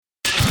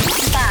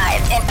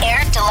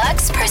Eric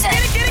Deluxe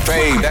presents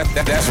Fade,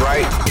 that's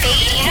right.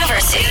 Fade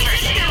University.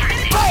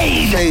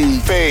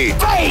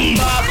 Fade.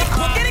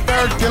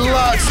 Eric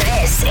Deluxe.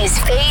 This is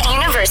Fade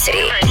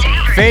University.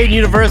 Fade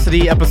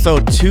University,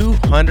 episode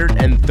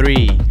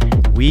 203.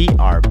 We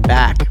are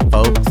back,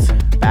 folks.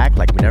 Back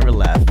like we never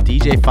left.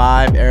 DJ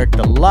 5, Eric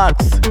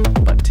Deluxe.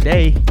 But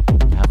today,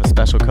 I have a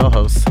special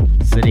co-host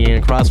sitting in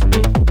across from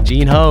me,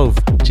 Gene Hove.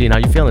 Gene, how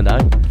you feeling,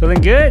 dog?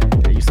 Feeling good?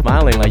 Yeah, you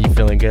smiling like you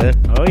feeling good.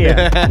 Oh,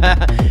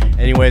 yeah.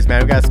 Anyways,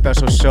 man, we got a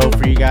special show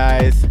for you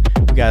guys.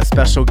 We got a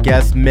special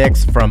guest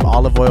mix from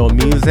Olive Oil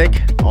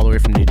Music, all the way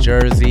from New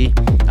Jersey.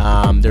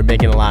 They're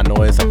making a lot of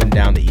noise up and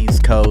down the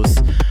East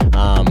Coast.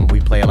 We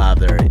play a lot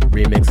of their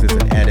remixes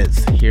and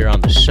edits here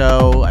on the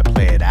show. I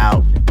play it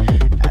out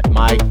at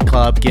my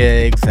club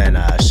gigs and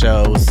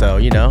shows, so,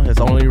 you know, it's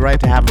only right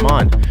to have them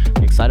on.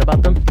 You excited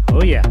about them?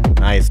 Oh, yeah.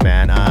 Nice,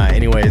 man.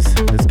 Anyways,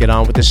 let's get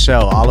on with the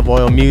show. Olive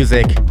Oil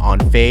Music on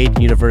Fade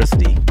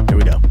University. Here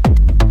we go.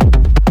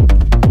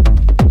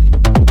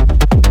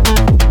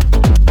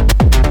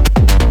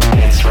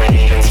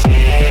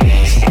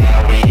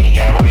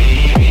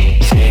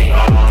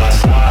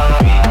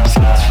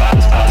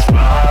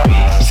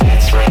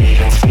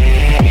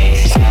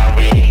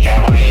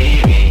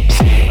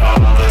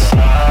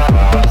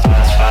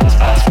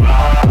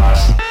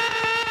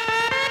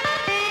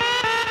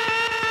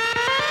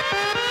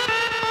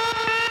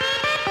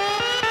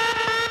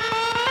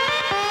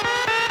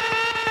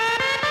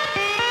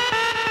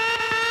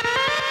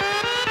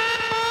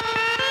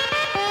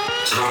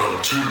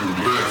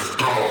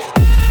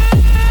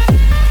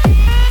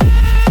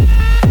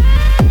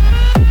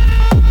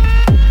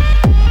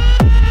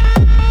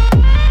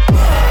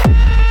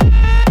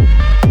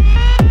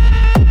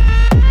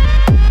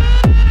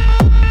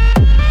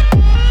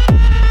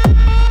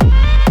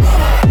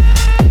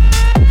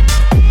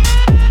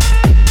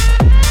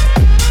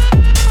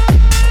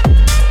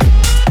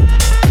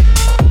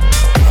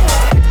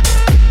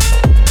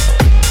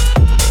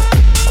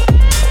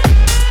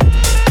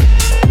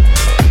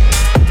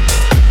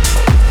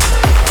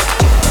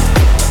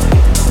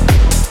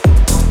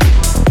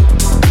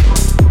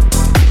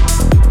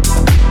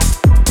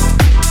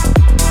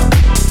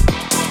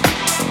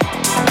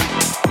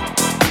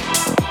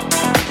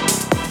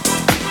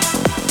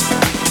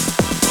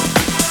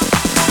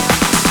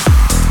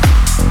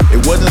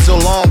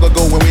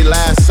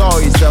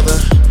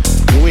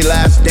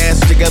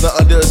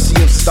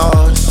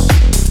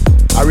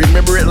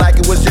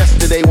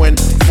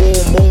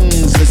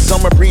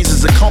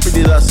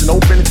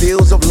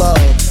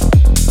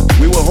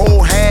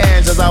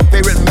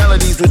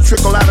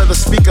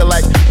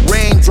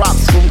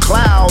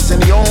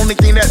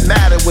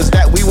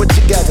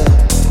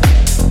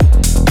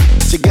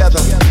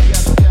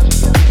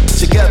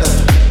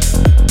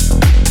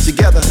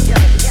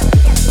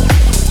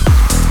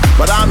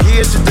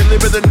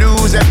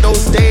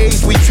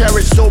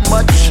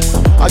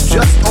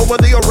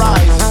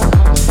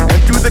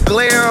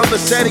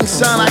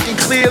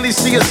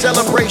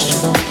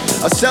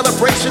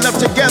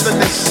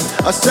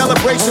 A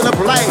celebration of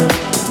life.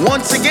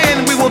 Once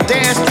again, we will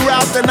dance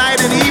throughout the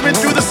night and even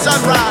through the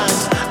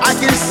sunrise. I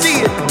can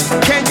see it.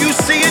 Can you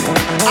see it?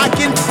 I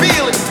can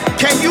feel it.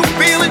 Can you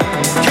feel it?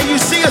 Can you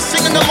see us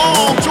singing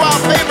along to our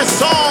favorite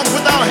songs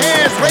with our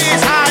hands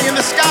raised high in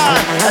the sky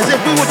as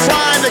if we were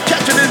trying to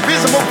catch an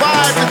invisible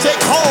vibe to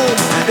take home?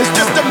 It's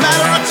just a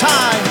matter of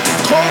time.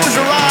 Close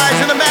your eyes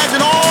and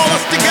imagine all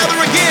us together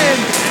again.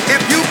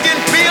 If you can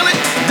feel it,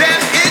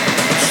 then it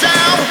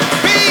shall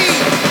be.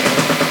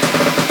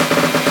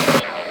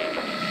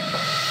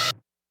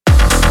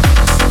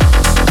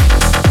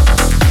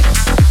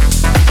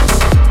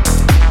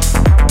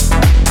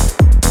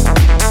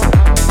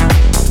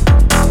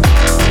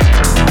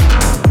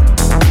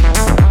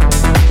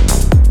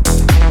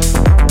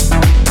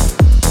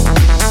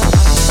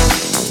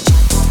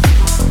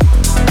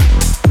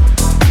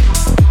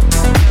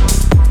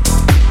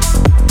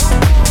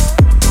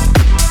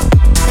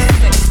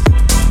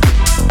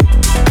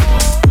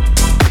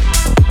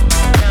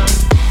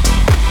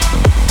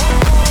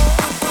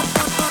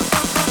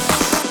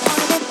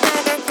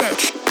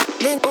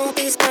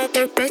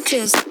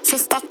 So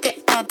fuck the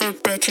other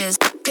bitches,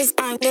 cause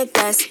I'm the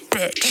best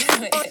bitch.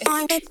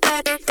 I'm a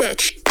better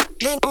bitch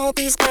than all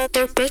these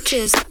other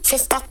bitches. So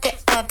fuck the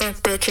other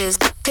bitches,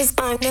 cause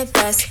I'm the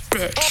best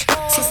bitch.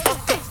 So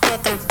fuck the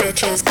other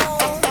bitches, fuck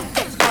the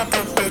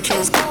other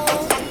bitches, fuck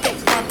the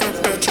other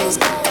bitches,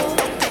 fuck the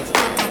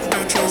other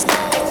bitches.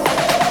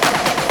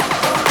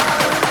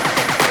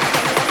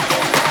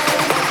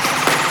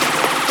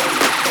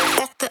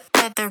 Fuck the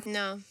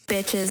other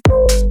bitches.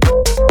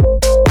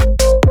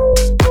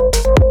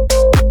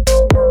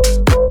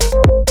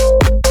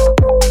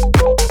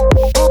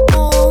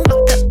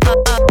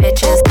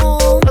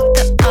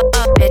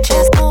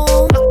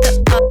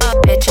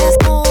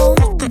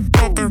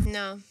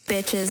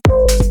 Bitches.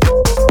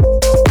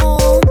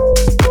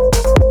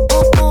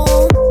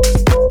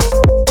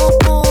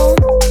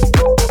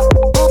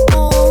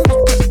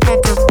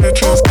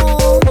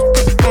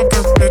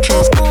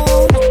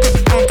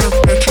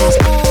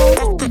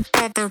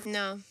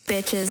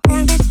 bitches.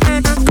 I'm the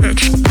better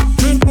bitch.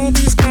 With all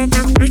these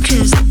other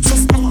bitches. So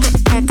fuck the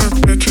other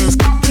bitches.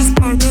 Cause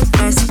I'm the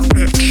best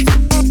bitch.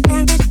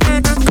 I'm the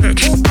better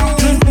bitch. With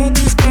all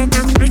these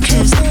other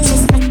bitches. So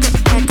fuck the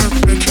other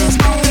bitches.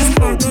 Cause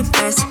I'm the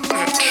best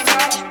bitch.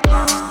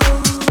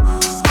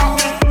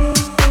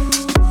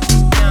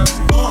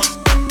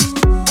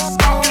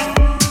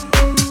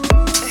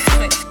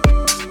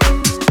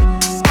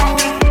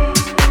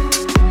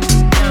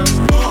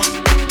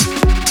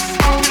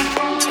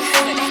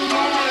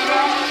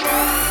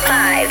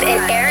 5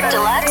 and Eric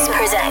Deluxe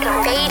present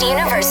Fade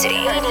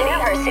University.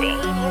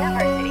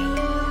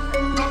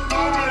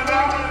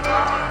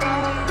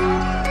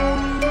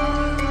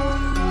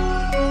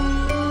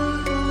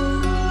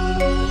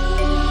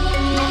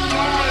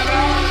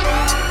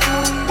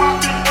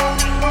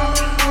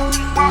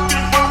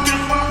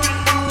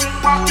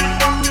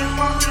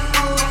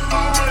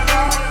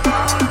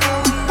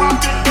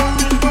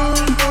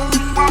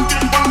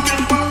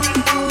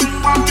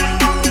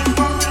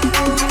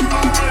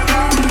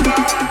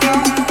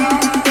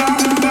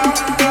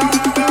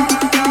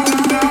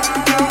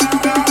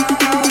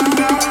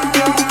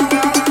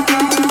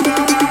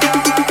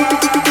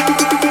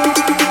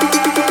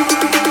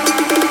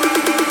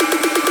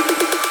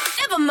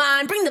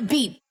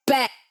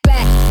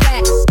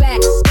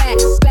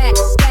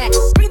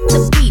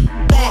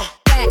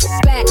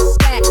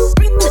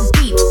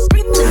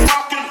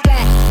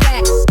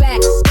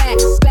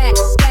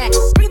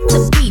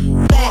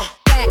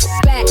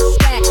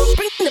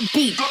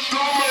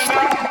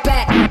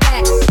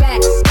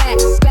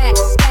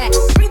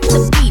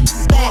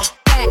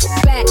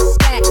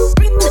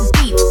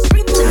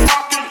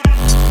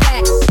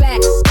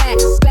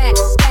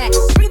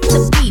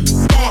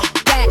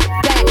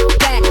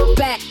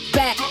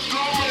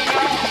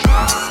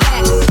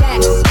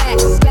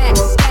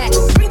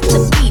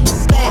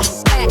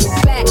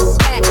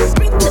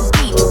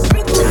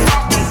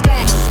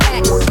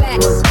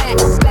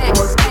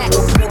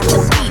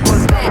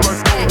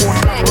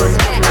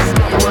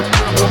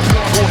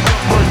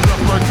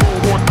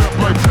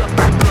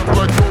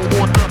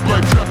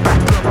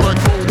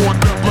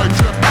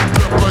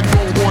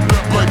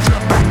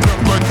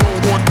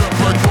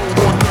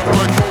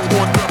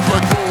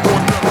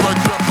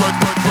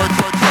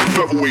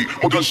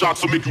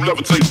 Gunshots will make you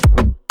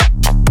levitate.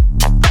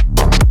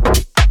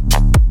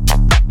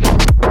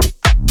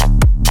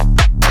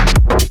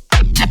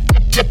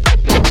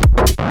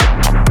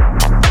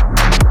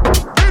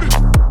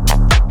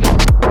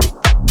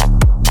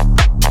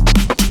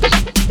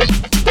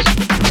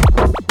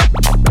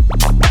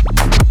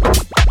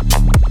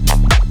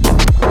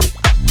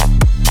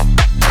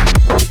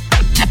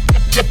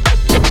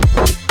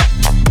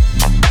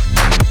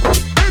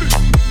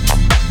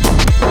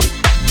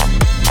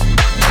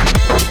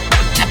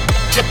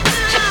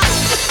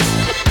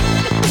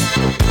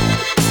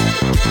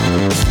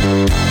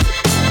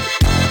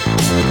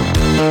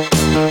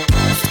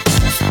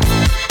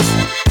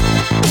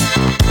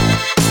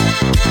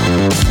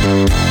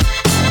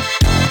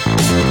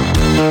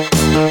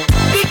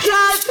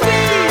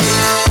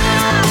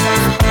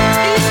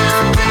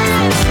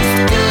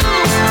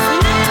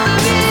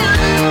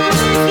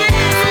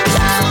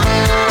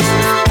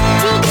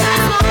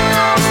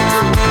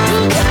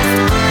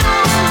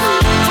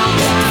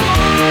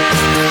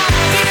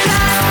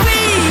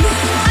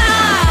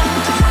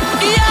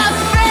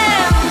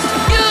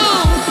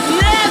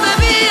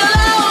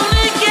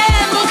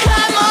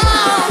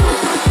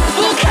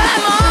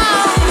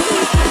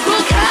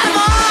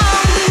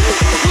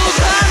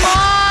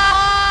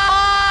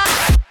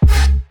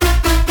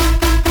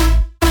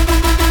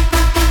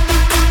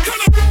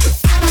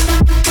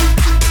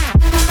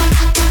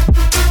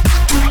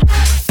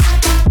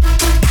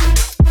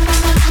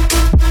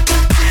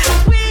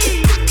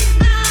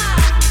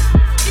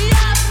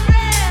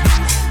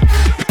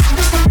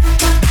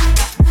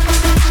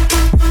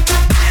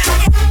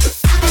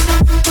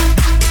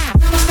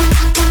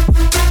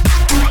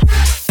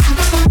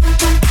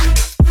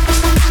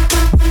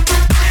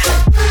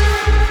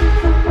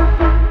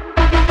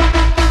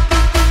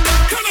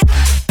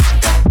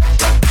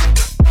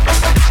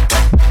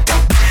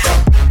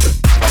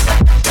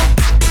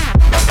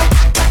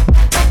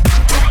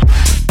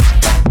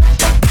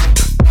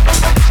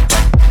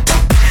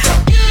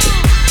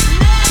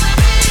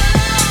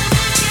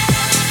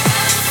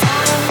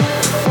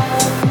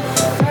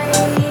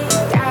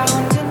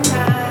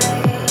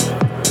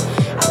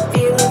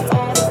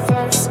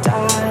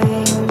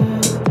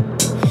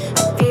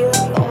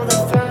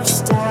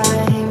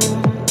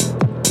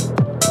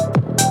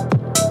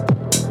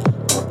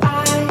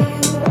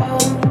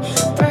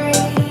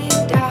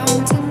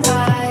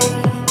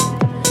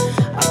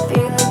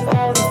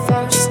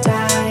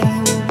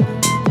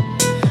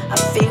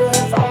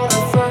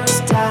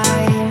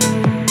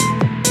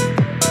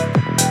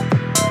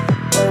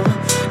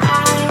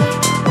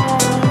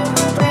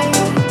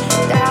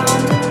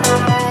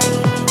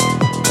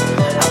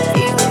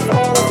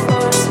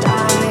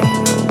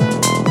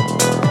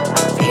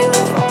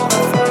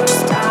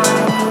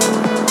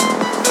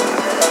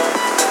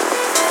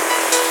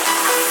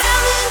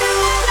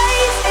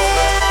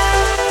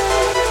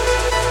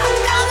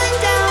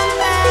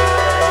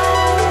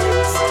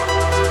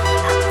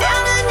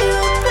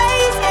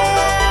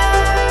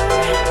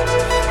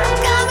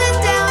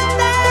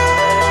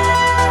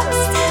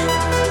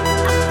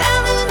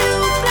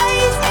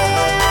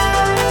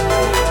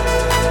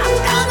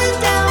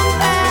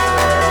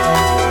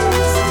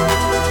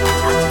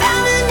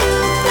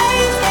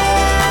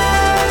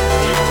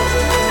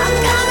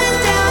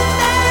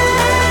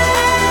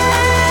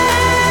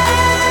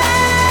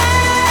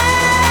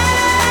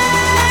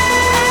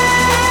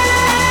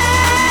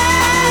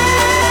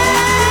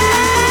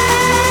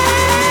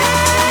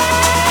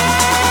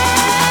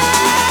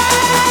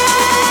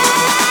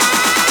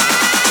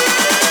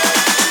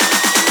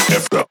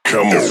 F up,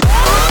 come on.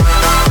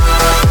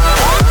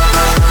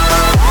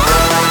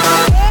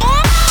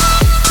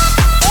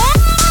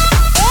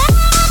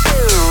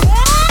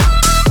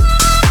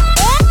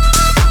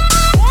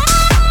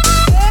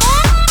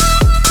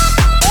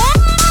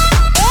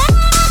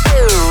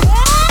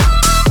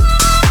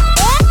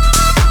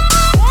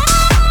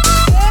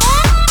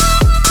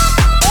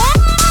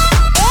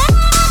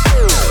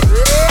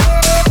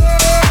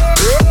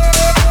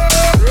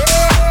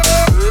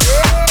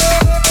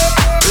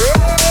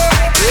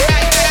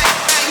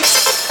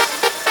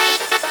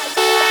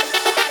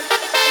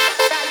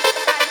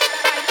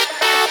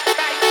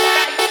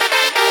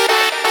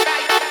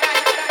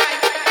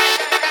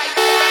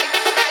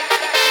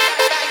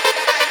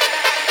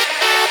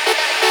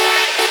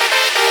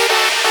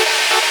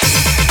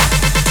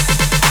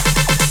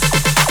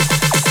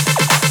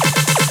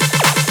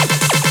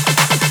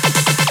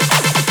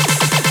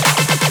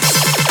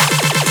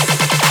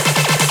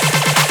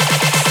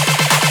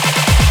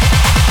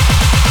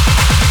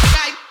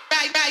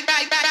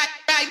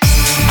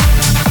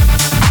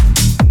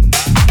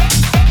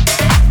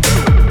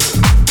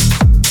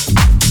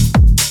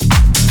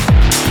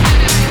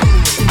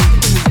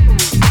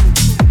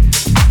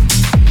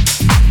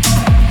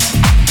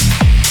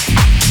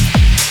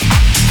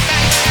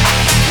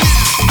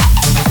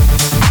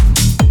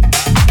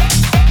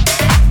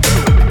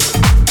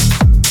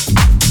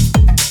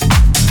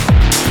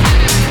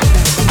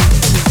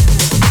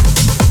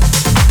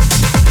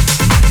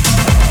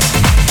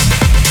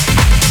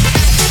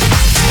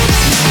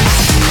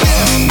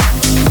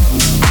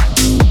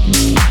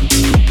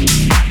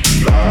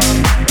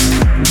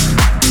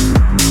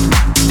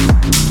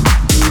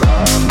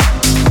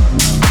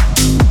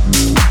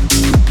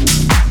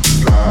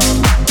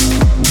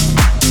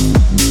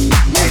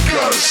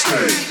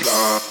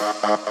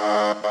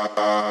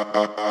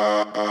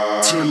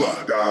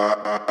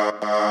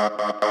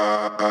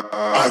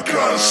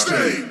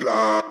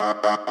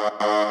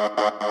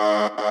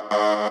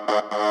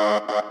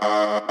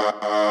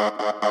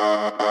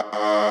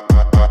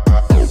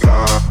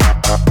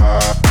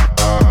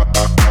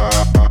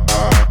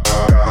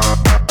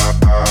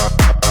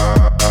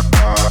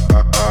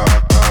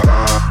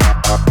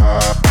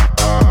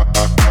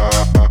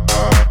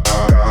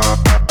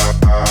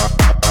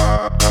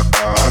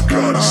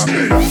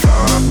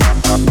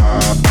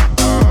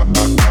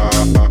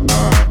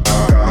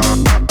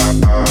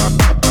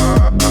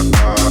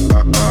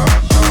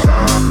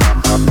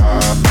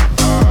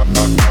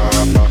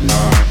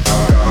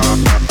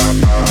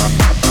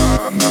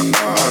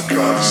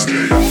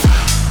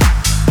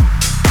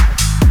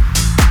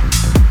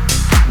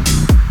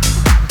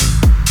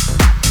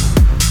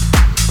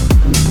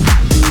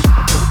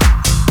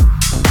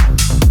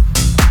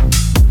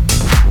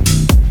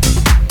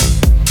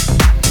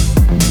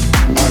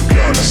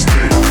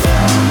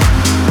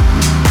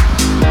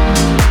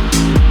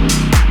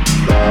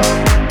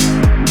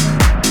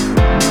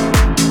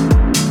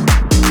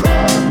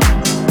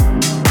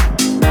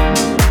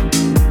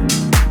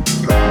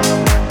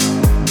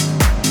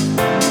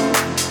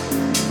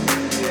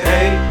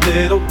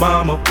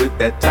 With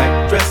that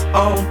tight dress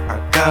on, I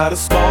got a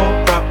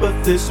small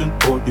proposition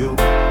for you.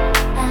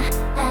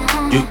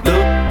 You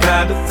look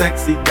kinda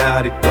sexy,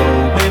 got it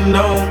going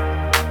on.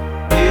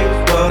 Here's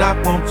what I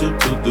want you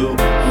to do.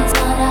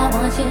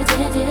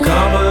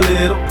 Come a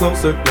little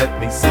closer, let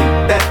me see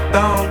that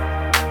thong.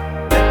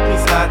 Let me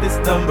slide this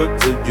number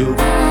to you.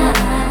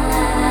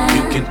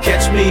 You can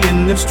catch me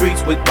in the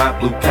streets with my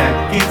blue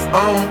khakis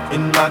on,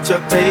 in my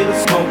Chuck Taylor,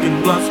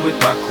 smoking blunts with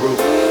my crew.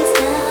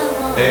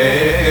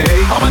 Hey,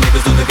 all my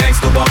niggas do the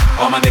gangsta walk.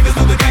 All my niggas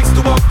do the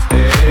gangsta walk.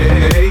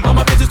 Hey, all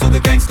my bitches do the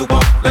gangsta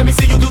walk. Let me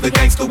see you do the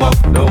gangsta walk.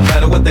 No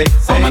matter what they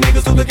say. All my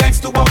niggas do the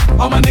gangsta walk.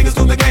 All my niggas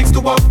do the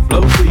gangsta walk.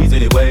 Blow trees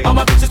anyway. All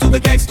my bitches do the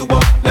gangsta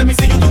walk. Let me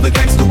see you do the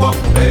gangsta walk.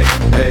 Hey,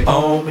 hey,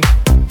 homie,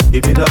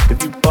 give it up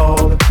if you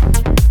ballin'.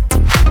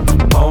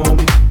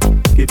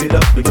 Homie, give it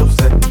up for your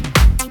set.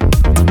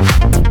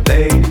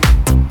 Lady,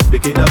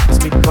 pick it up,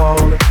 it's me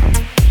callin'.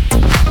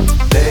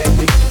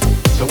 Lady,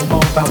 show 'em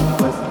all about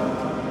the West.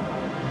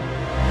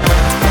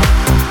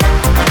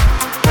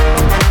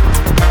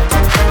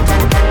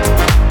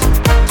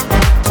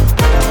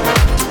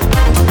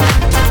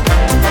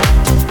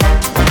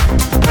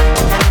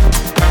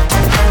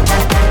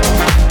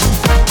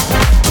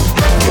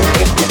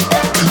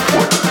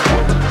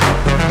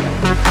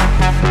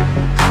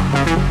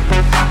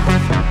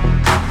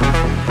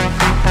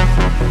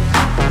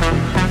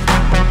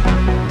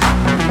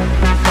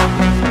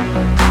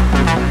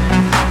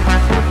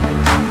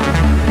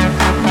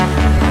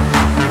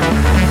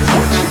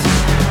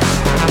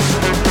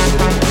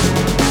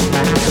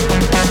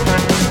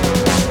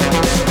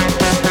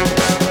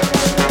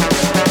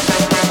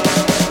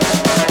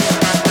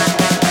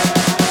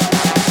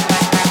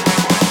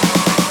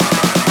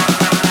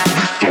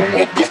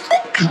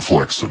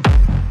 Flexing.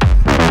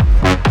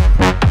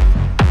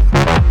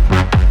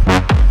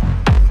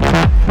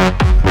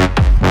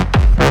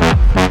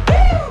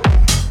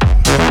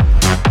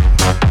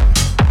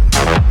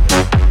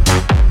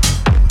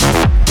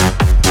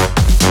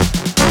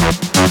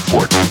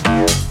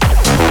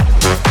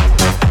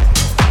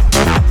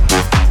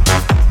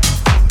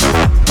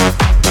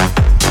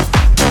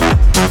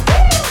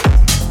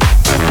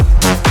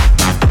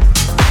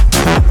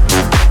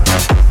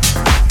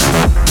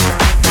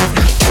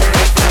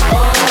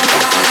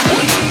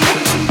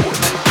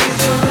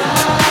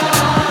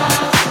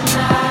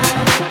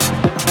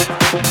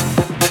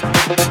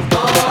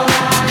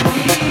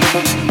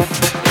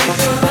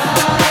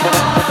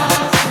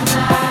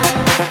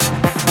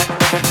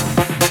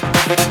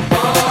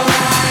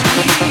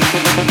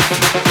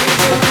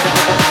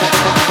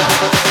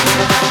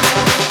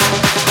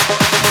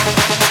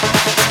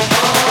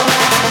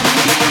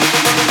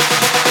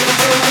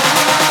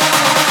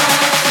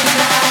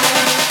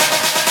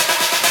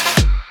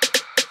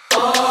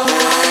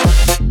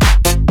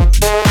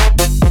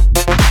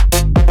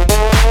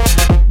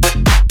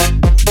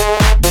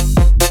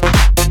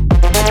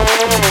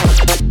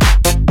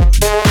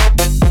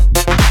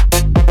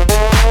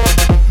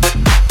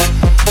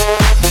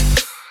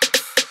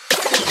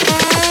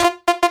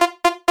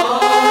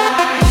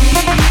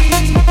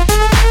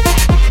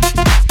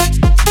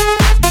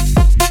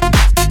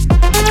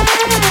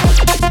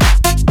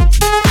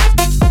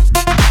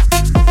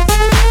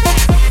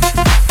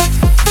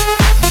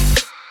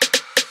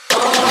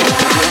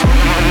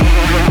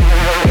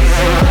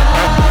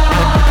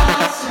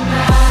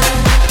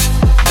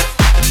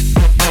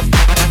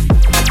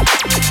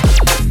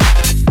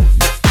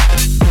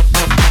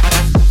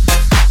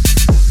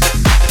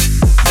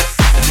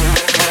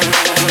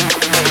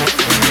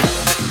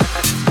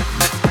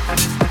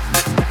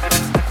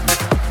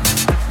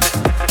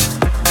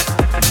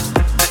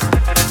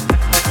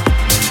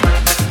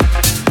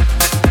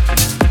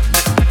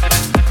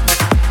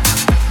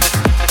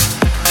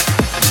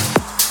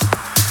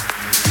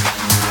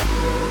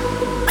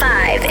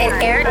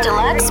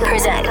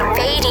 present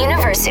Fade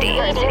University.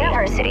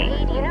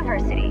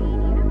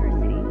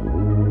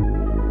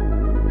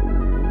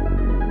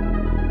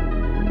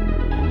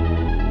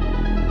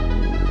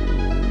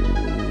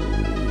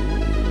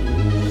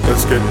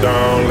 Let's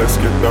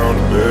get down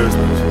to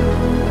business.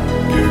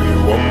 Give you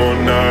one more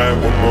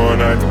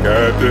night to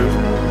get this.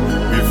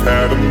 We've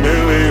had a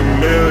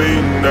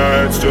million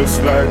nights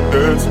just like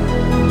this.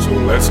 So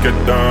let's get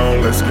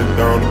down to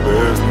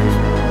business.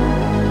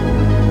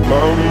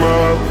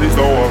 Mama, please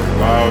don't worry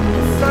about me.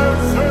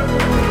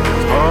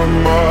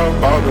 I'm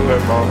about to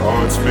let my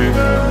heart speak.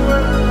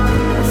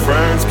 My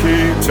friends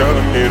keep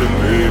telling me to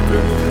leave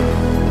this.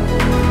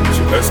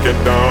 So let's get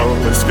down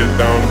to business.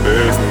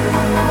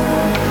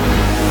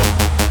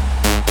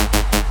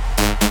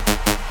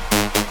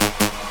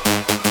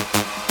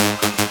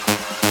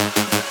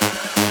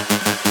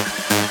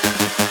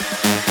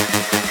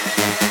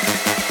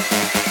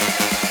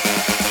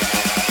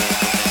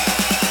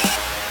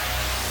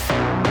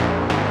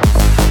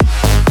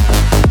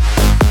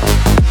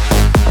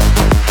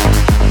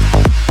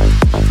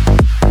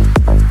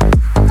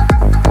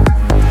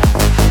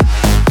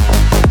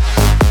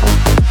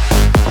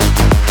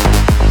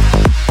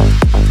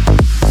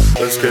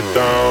 Let's get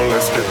down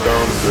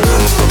to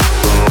business.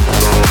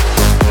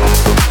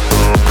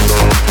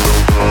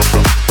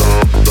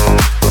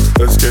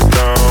 Let's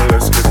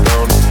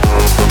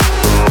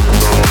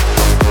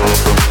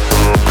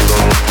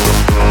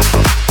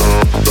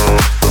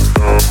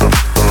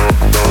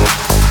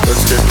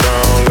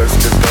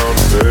get down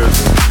to business.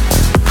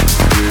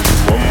 Give you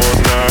one more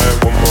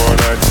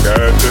night to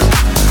get this.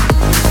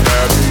 We've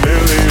had a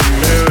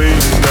million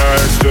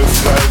nights just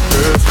like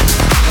this.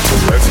 So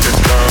let's get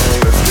down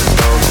to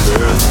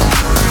business.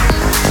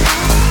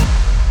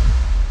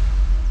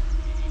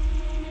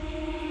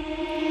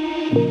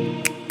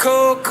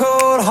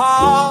 Cold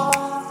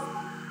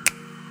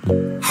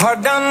hard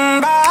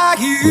done by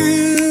you.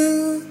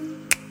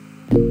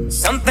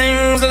 Some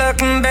things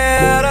looking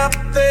better,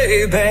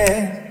 baby,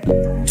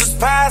 just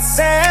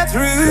passing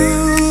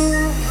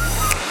through.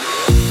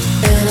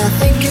 And I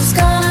think it's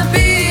gonna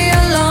be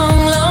a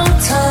long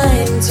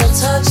time till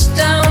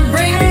touchdown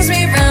brings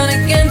me round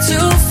again to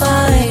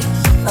find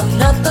I'm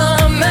not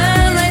the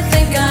man they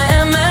think I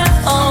am at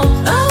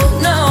home. Oh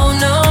no.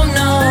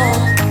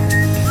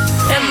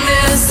 And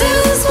this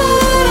is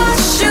what I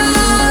should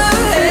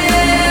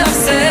have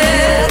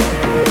said.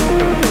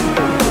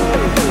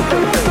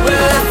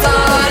 Well, I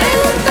thought I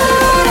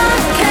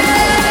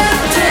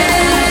kept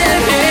it.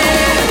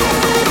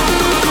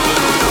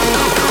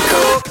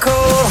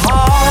 Cold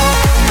heart.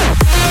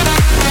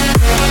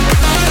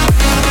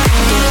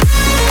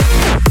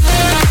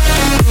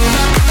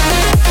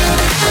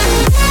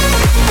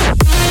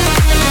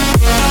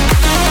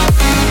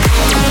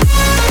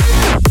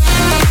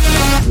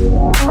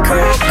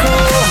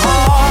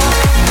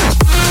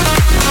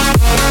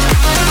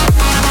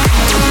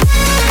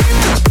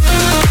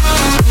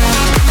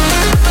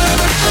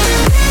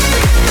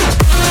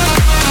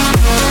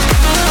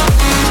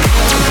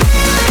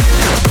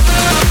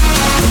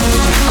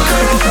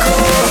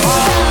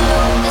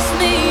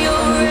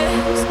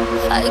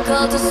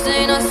 To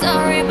say not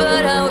sorry,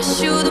 but I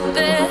wish you the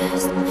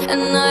best.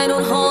 And I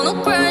don't hold no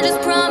grudges,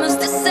 promise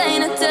this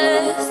ain't a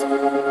test.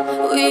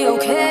 We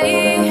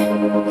okay.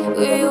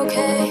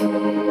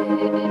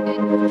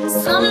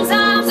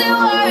 Sometimes it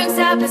works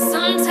out, but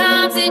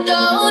sometimes it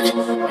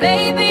don't.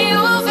 Maybe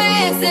you'll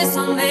fix this,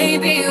 or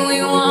maybe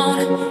we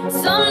won't.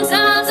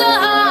 Sometimes a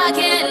heart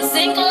can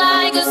sink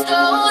like a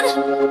stone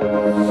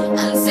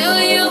until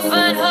you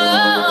find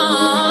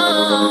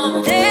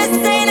home. This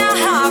ain't a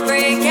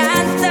heartbreak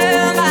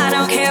anthem. I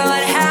don't care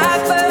what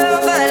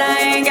happened, but I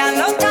ain't got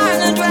no time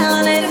to dwell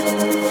on it.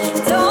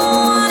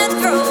 Don't wanna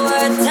throw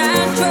a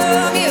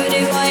tantrum. You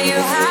did what you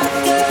had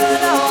to.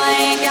 No, I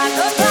ain't got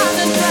no time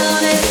to dwell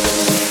on it.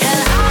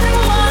 And I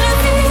don't wanna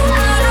feel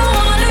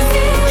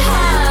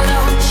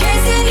hollow,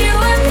 chasing you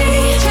and me,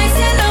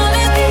 chasing all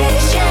of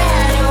these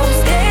shadows.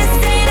 This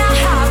ain't a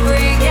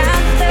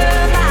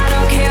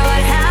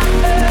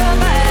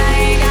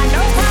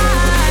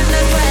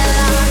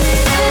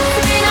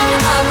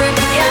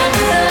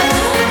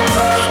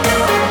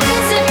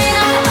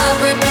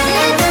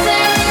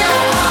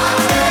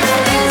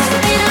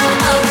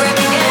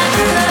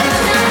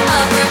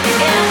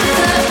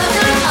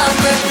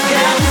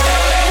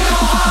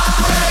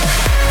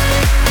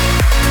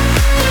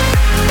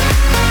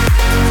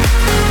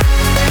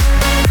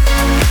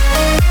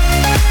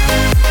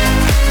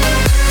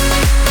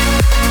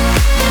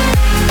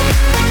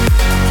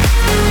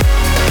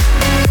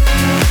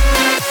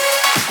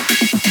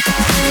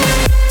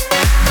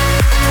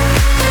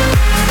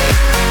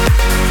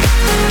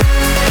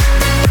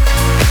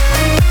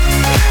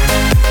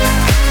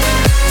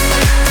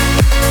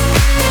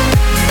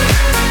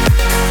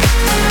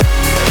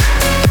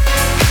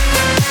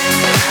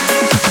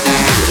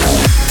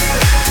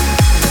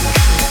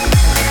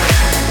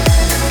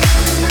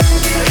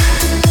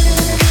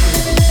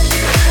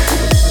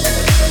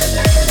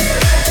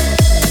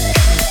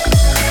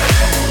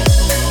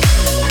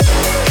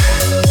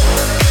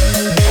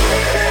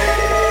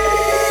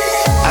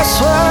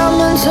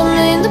Doesn't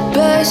mean the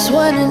best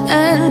when it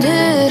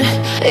ended.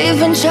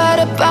 Even tried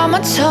to bite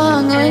my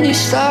tongue when you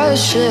started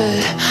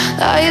shit.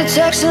 Now you're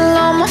texting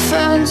all my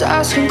friends,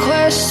 asking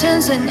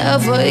questions. They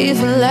never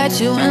even let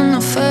you in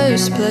the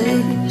first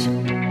place.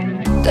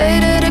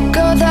 Dated a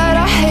girl that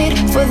I hate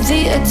for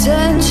the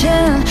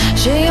attention.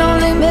 She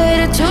only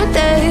made it 2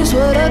 days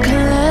with a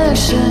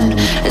connection.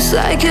 It's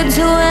like you'd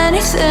do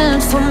anything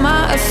for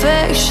my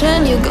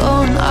affection. You're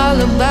going all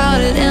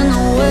about it in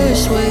the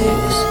worst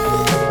ways.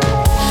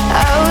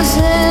 I was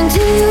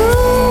into you,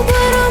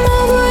 but I'm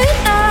over it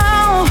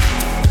now.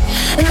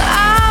 And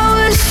I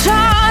was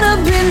trying to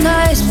be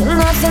nice, but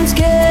nothing's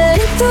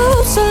getting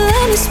through, so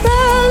let me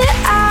spell it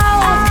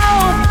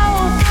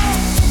out.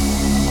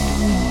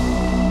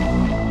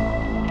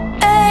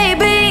 A,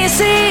 B, C,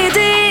 D,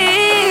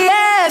 E,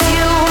 F.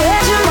 You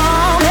and your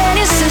mom and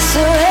your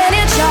sister and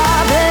your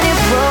job and your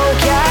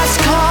broke-ass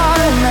car,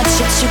 and that's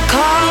what you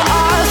call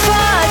art.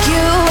 Fuck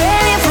you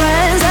and your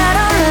friends that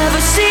I'll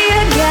never see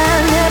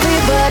again.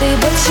 Everybody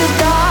but your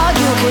dog,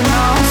 you can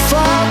all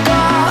fuck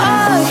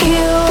off.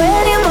 You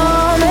and your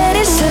mom and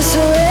your sister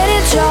and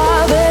your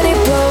job and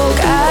your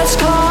broke-ass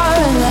car,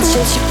 and that's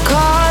what you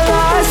call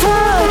art.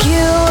 Fuck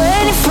you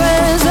and your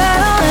friends that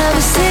I'll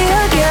never see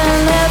again.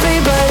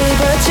 Everybody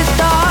but your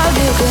dog,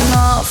 you can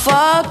all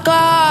fuck off.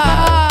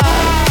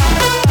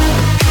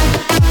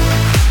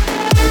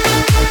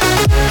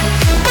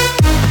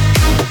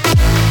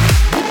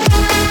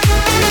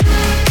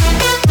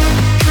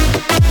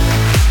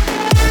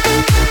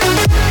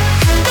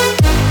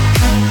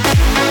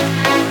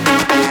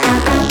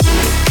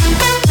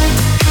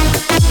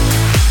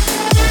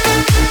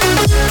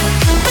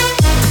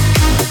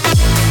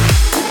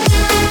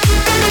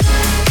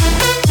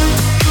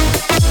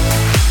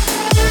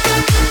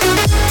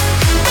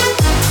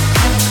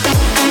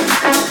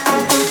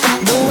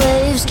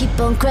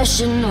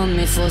 Crashing on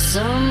me for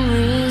some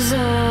reason,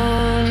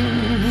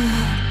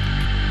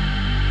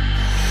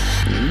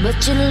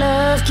 but your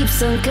love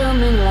keeps on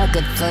coming like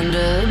a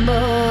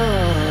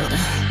thunderbolt.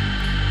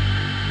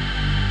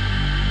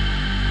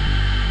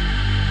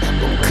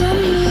 Well,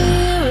 come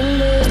here a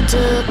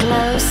little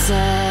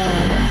closer,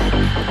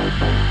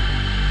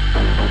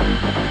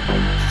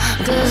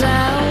 'cause I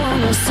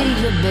wanna see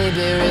you,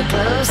 baby, real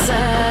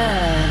closer.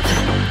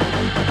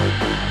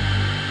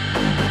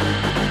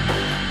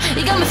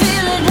 You got me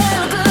feeling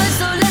hella good,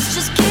 so let's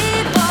just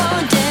keep on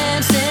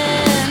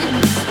dancing.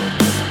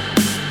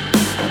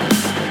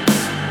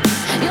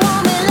 You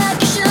want me like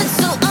you should,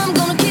 so I'm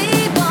gonna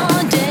keep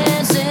on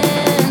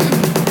dancing.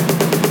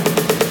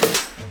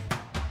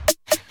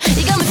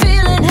 You got me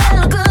feeling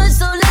hella good,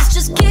 so let's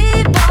just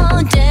keep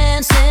on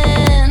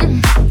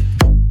dancing.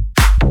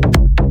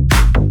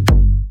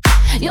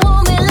 You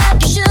want me like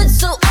you should,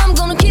 so I'm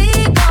gonna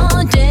keep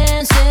on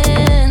dancing.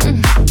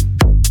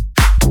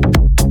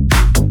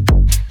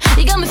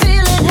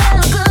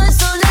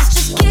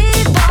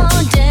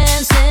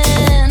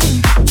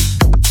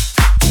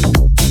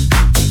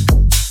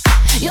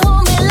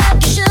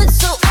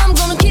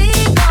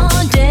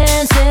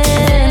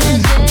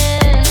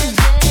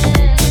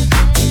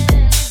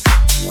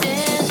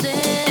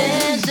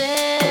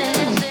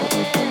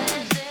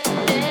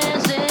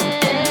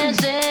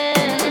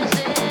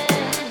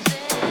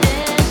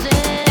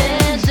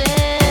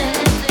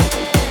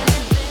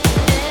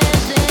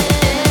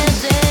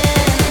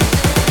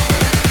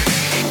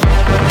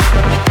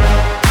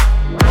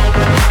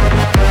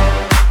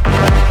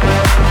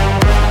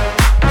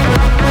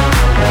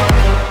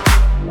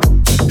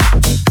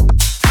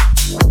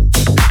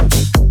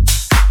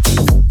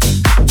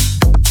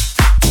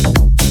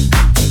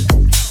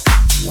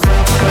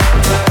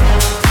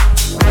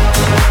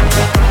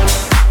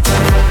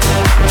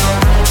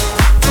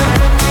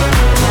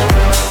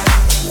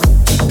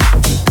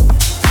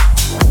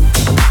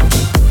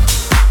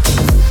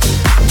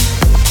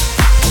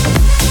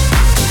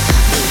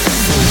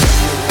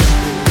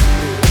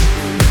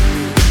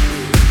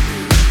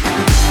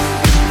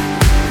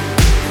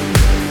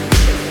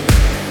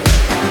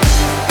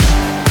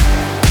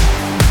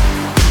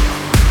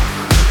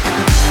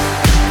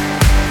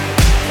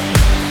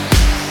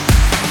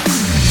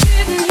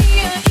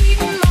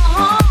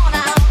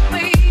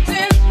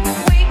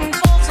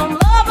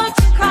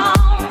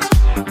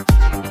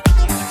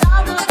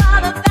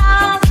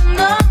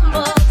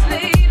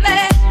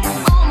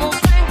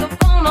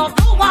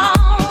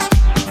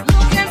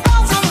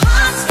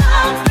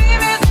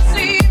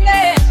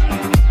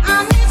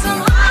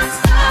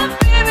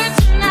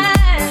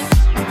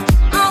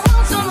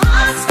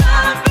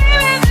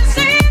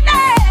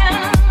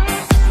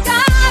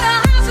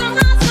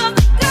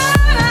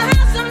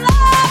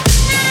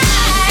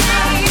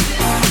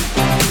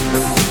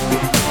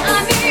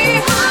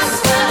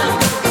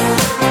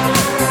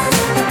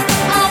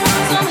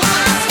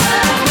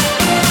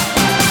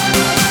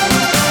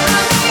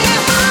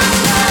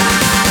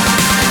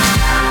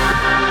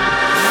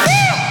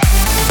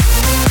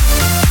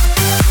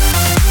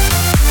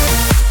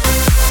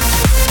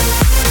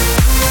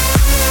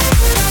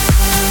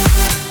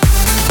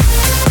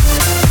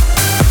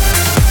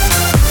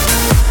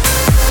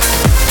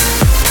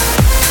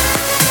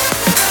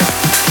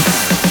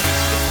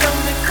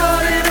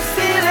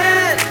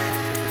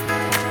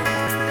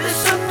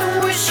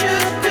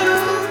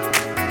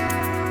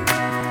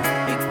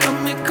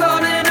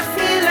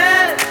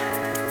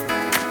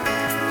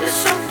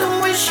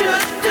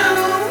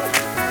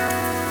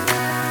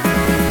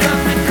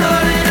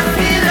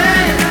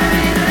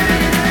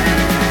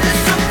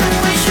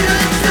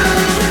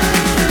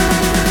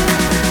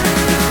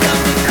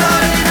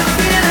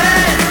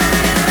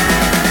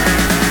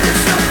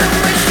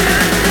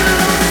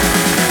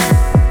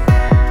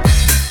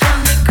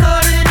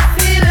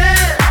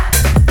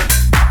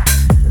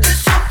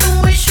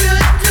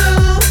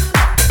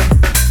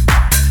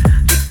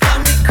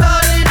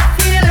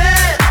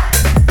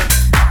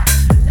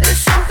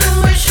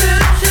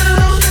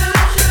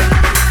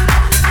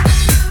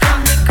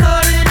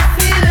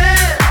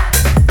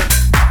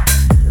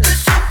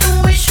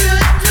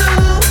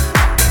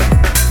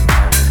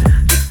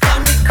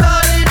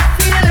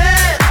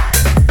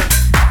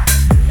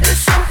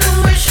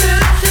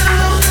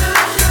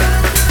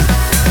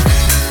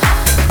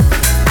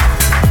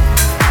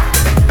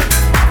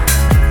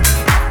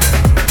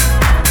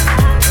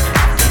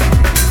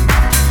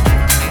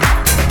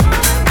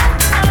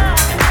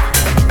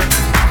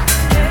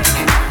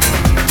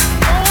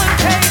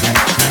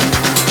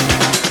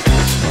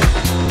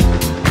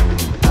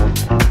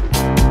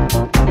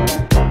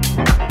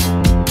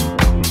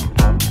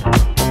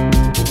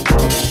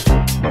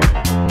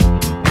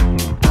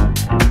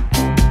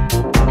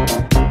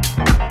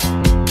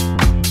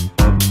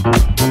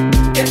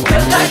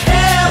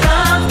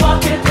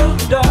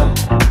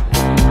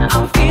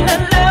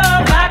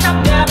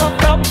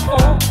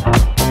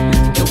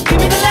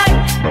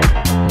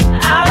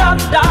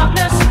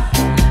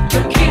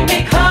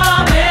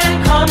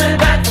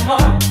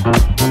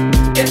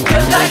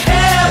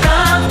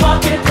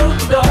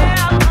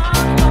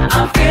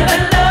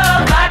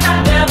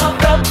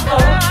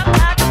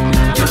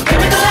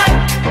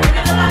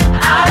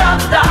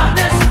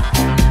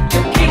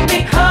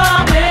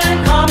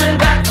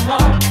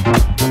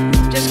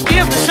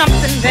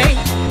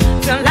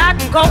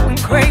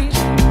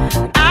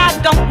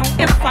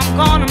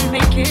 gonna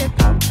make it.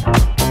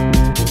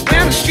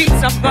 When the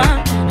streets are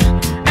burned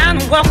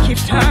and the world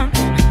keeps turning,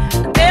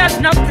 there's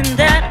nothing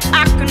that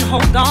I can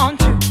hold on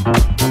to.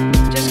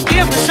 Just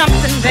give me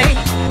something, babe,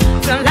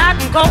 feel like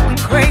I'm going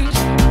crazy.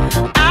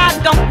 I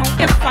don't know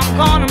if I'm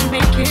gonna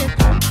make it.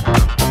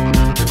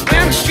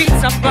 When the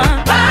streets are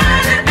burned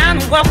and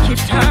the world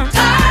keeps turning,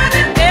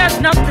 there's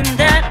nothing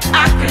that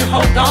I can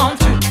hold on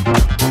to.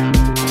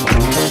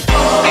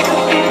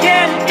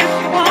 Yeah, if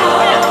you want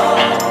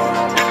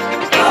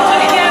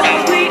together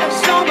we are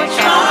so much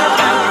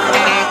stronger.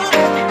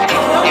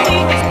 Don't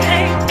need this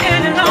pain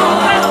any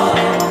longer.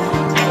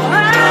 I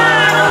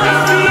don't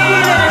feel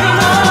it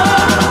anymore.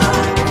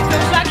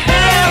 Feels like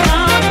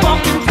heaven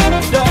walking through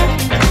the door.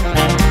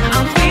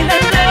 I'm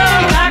feeling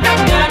love like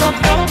I've never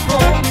felt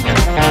before.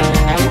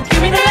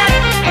 Give me the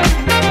light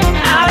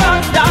out of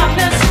the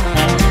darkness.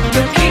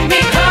 You keep me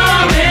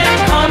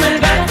coming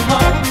back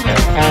home.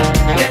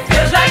 It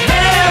feels like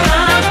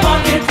heaven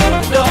walking through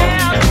the door.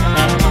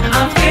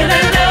 I'm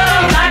feeling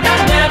love like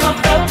I've never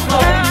felt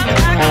before.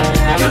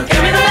 You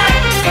give me the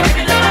light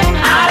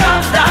out of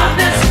the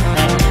darkness.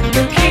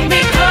 You keep me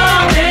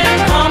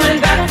coming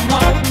back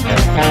home.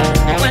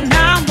 When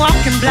I'm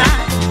walking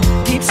blind,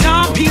 need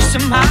some peace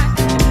of mind.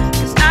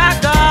 'Cause I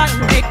gotta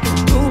make it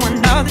through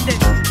another day.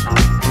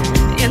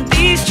 In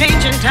these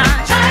changing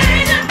times,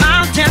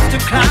 mountains to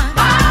climb.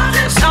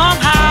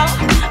 Somehow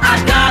I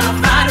gotta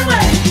find a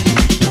way.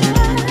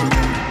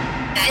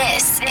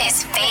 This is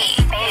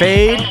Fade.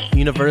 Fade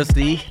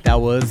University. That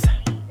was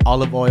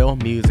Olive Oil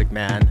Music,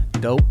 man.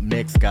 Dope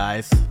mix,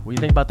 guys. What do you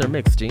think about their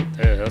mix, Gene?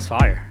 Yeah, that's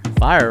fire.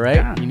 Fire, right?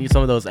 Yeah. You need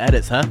some of those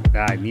edits, huh?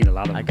 Yeah, I need a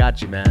lot of them. I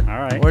got you, man.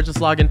 All right. Or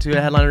just log into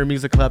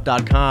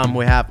headlinermusicclub.com.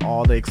 We have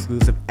all the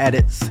exclusive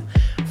edits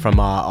from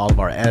all of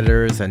our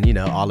editors and,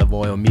 Olive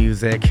Oil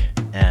Music.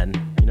 And,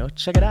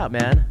 check it out,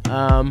 man.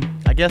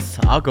 I guess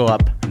I'll go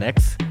up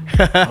next.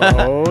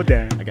 Oh,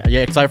 damn.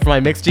 Yeah, excited for my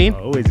mix, Gene?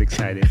 Always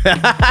excited.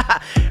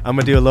 I'm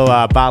going to do a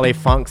little ballet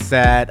funk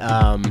set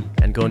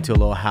and go into a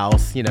little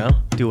house,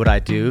 do what I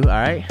do, all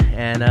right?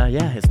 And,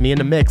 yeah, it's me in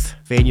the mix.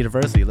 Fade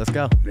University. Let's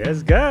go.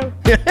 Let's go.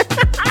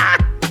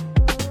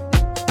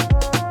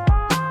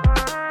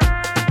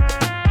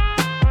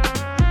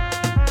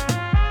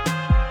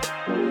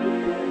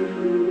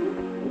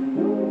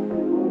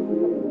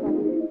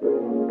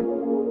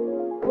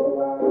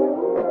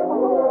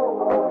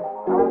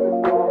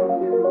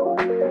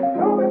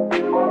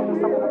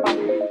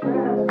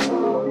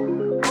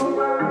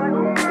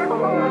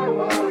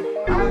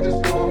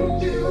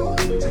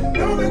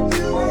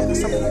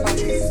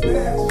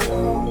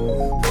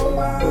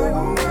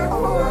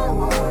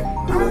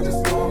 I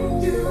just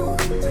want you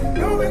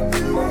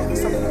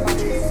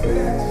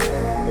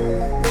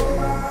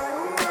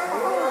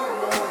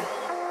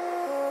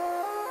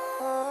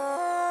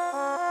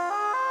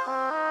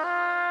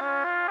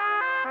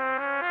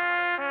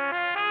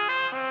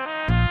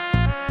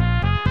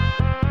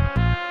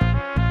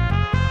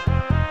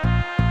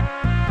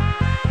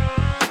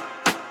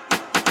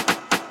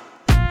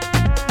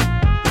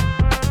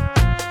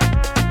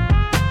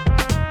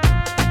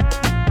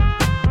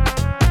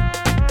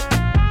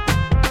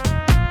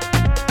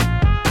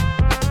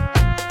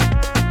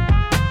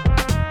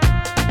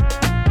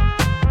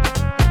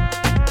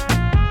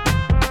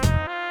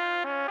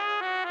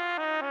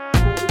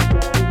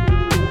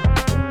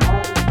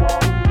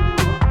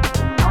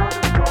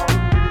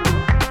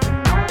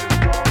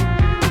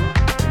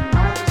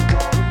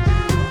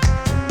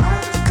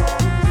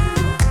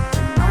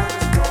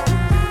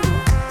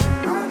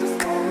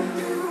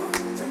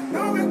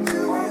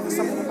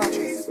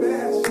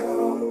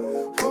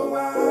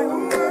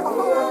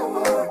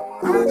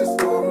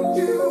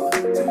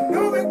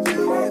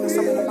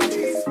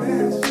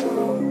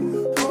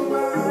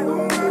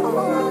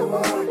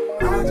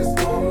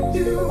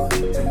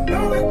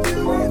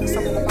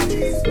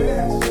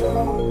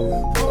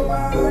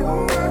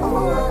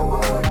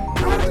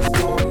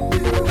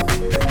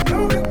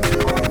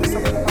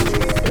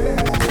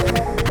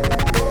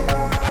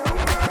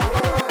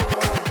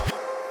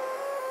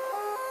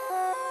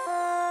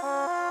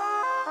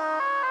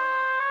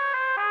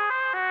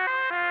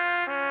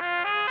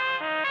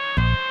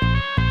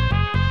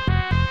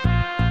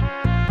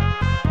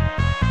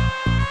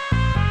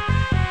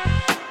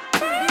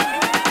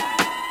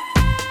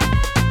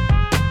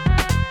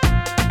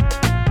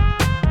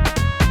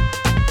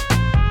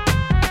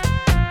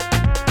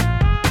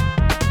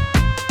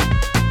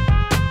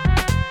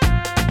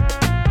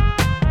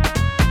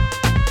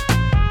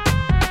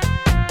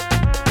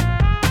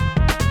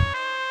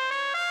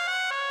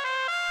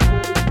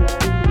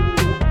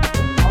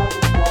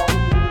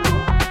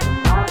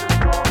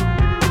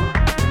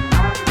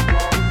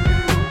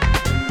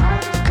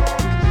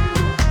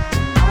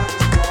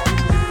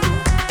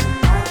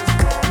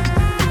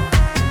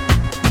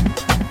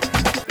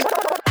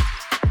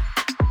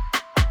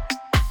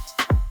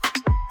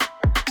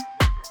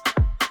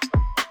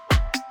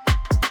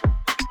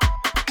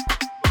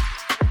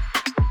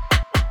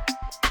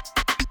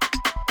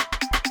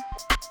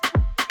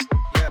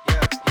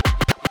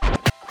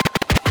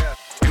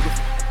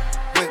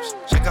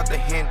out the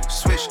handle,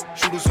 swish,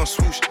 shooters on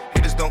swoosh,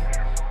 hitters don't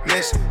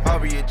miss.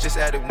 Aria just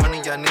added one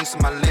of y'all names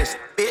to my list.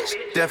 Bitch,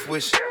 death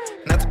wish,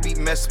 not to be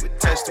messed with,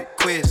 test or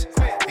quiz.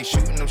 They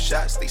shooting them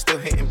shots, they still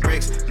hitting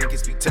bricks.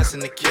 Niggas be testing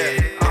the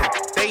kid.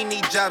 They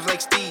need jobs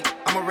like Steve.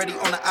 I'm already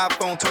on the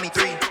iPhone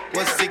 23.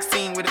 Was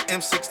 16 with an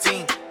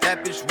M16.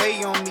 That bitch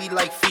weigh on me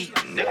like feet.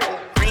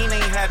 Green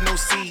ain't have no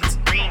seeds.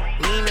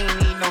 Lean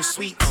ain't need no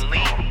sweets.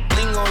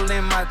 Bling all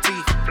in my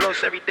teeth.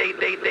 Floss every day.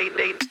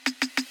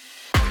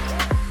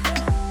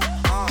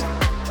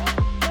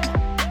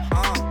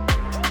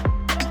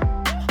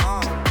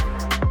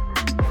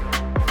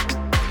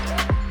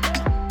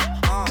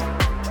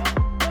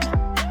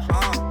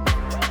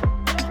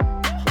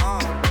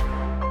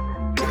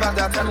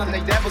 I tell them they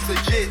that was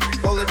legit.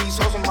 All of these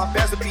hoes on my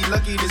fast be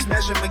lucky to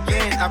smash them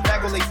again. I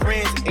rag all they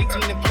friends,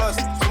 18 and plus,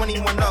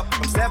 21 up.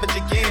 I'm savage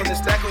again. The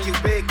stack on you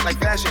big like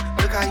fashion.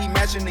 Look how he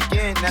matching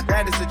again. Now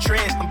that is a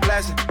trend. I'm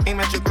blasting. Aim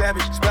at your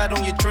cabbage. Splat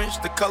on your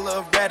trench, the color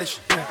of radish.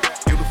 Yeah.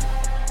 Beautiful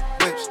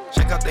whips.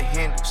 Check out the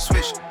handle.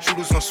 Swish.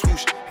 Shooters on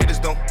swoosh. Hitters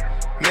don't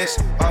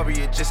miss.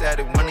 Aria just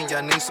added one of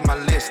y'all names to my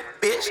list.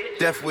 Bitch,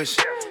 death wish.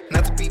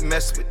 Not to be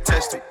messed with,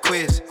 test or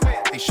quiz.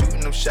 They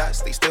shooting them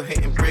shots, they still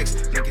hitting bricks.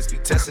 Niggas be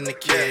testing the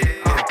kid.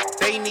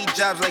 They need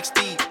jobs like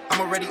Steve.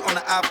 I'm already on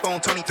the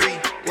iPhone 23.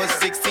 Was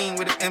 16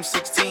 with an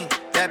M16.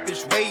 That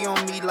bitch weigh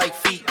on me like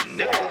feet.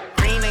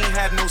 Green ain't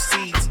have no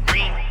seeds.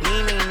 Lean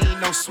ain't need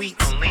no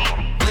sweets.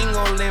 Bling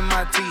all in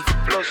my teeth.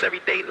 Floss every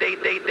day.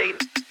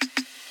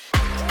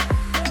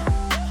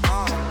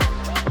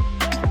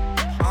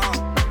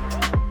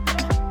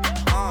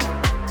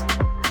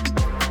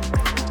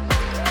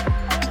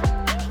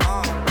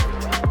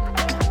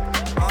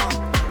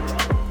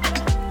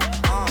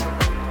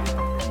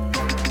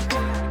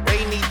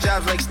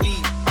 Like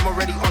Steve, I'm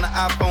already on the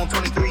iPhone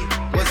 23.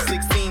 Was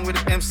 16 with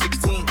an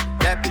M16.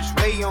 That bitch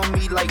weigh on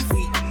me like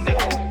feet.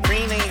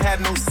 Green ain't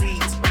have no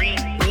seeds. Lean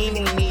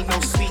ain't need no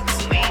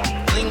sweets.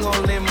 Bling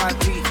all in my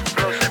teeth.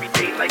 Floss every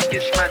day like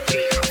it's my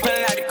teeth.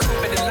 Pulling out the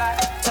coupe at the lot.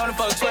 Told him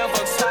for 12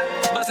 bucks slot.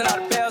 Busting all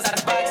the bells out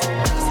the box.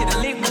 See the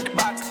link with the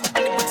box.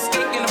 And they put the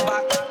stick in the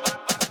box.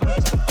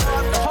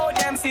 The whole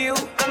damn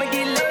field. I'ma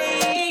get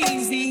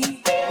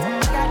lazy.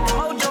 Got the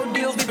mojo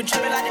deals. We been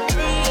tripping like the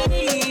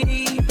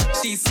 80s.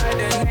 She said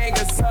the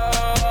nigga so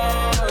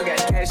got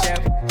cash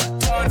out.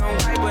 Told him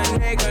wipe a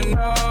nigga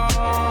no.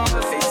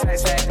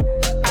 Say.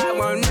 I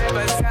won't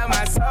never sell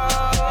my soul.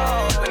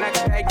 And I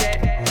can take that.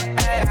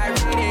 And I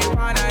really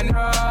wanna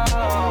know.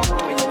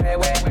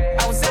 Wait.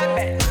 I was at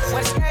that.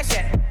 What's cash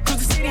at?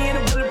 Cruise the city in a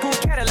bulletproof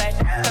Cadillac.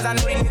 Cause I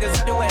know these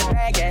niggas do it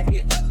bag at.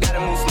 Gotta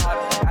move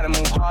smarter, gotta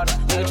move harder.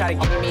 Nigga try to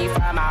give me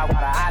 5 mile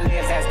water. I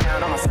live ass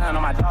down on my son,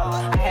 on my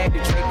daughter. I had the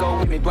Draco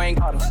with me, Dwayne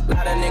Carter.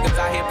 Lot of niggas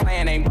out here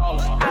playing ain't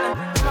ballin'.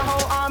 My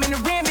whole arm in the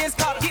rim is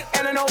caught up.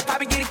 And I know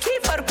Poppy get a key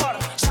for the quarter.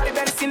 Shawty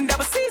better seen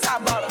double C's, I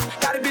bought her.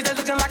 Got a bitch that's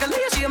looking like a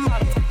Leah, she a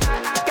model.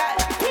 I got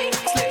the pink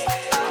slip.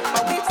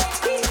 My whip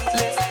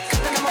keyless.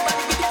 Cause I'm about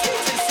to get the key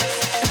to the slip.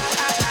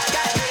 I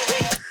got the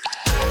pink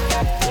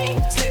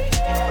slip.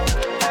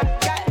 I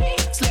got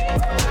pink slip.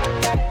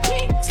 Got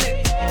pink slip.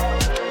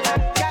 I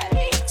got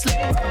pink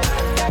slip.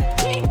 Got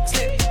pink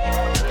slip.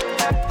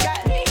 I got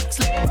pink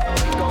slip.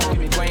 You gon' give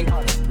me Dwayne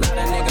Carter. Lot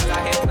of niggas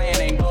out here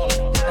playing ain't ballin'.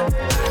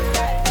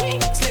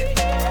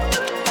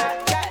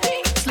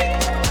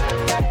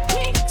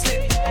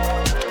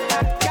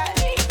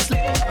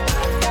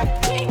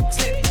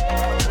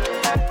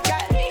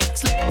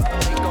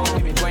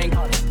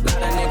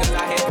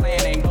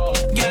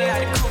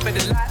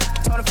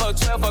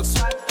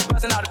 Swat,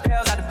 bustin' all the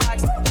bells out the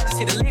box.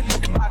 See the link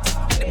with the box.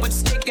 They put the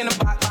stick in the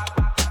box.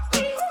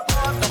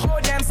 The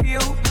whole damn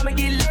field, I'ma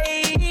get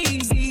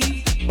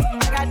lazy.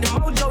 I got the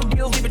mojo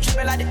deals, we been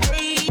trippin' like the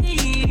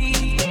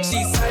 80s.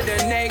 She said the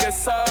nigga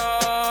so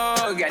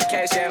got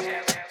cash out.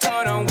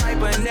 Told him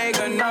wipe a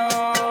nigga no.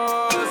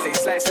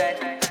 Say.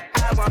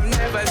 I won't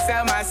never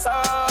sell my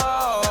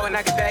soul. And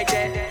I can take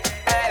that.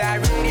 And I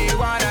really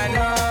wanna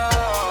know.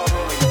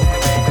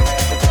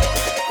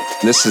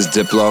 This is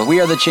Diplo. We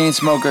are the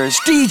Chainsmokers.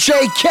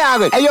 DJ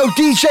Khaled. Hey yo,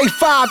 DJ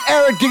 5,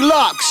 Eric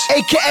Deluxe,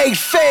 aka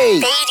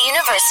Fade. Fade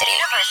University.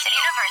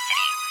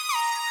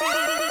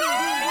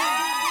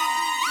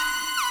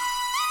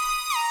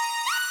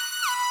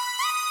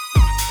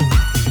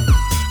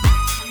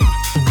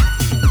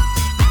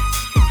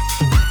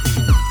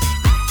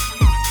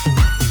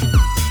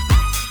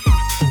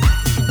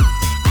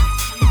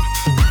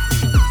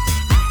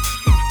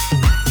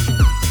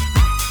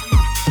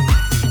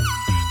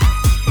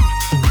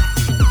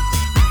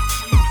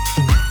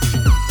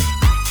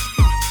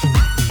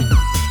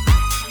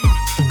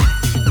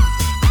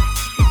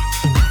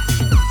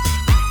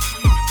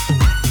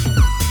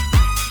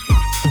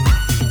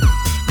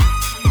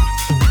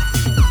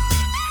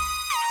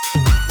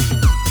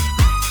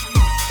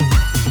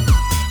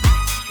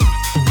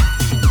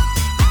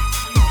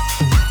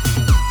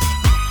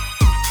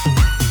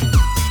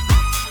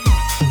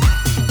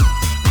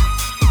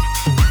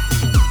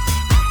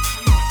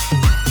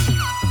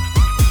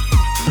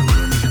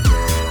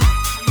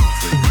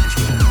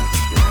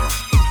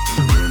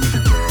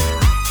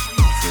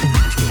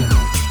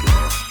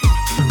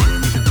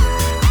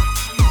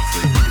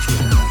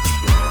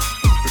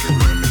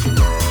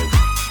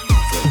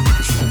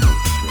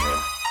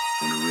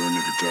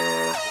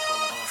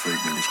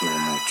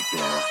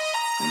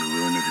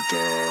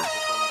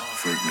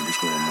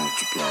 niggas gonna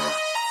multiply.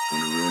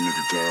 When a real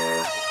nigga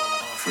die,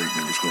 fake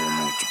niggas gonna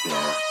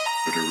multiply.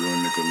 But a real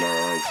nigga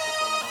live,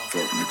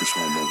 fuck niggas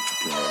gonna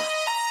multiply.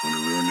 When a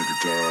real nigga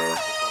die,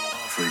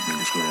 fake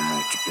niggas gonna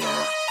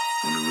multiply.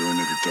 When a real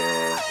nigga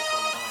die,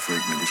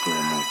 fake niggas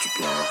gonna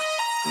multiply.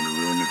 When a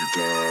real nigga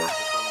die,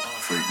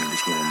 fake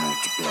niggas gonna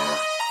multiply.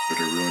 But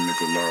a real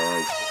nigga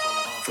live,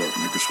 fuck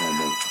niggas gonna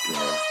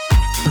multiply.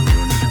 When a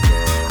real nigga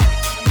die,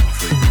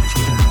 fake niggas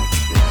gonna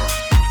multiply.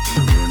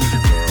 When a real nigga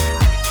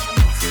die,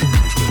 fake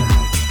niggas gonna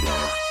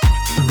multiply.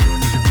 When a real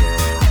nigga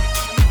die,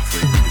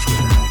 fake niggas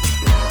gonna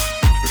multiply.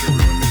 But a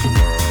real nigga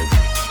live,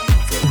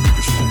 fuck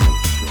niggas gonna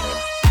multiply.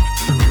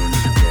 When a real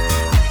nigga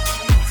die,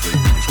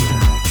 fake niggas gonna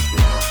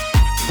multiply.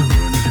 When a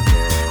real nigga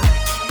die,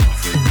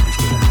 fake niggas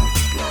gonna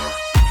multiply.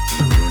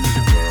 When a real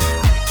nigga die,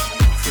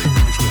 fake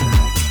niggas gonna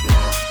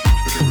multiply.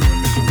 But a real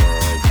nigga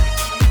live,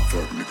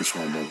 fuck niggas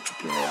gonna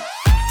multiply.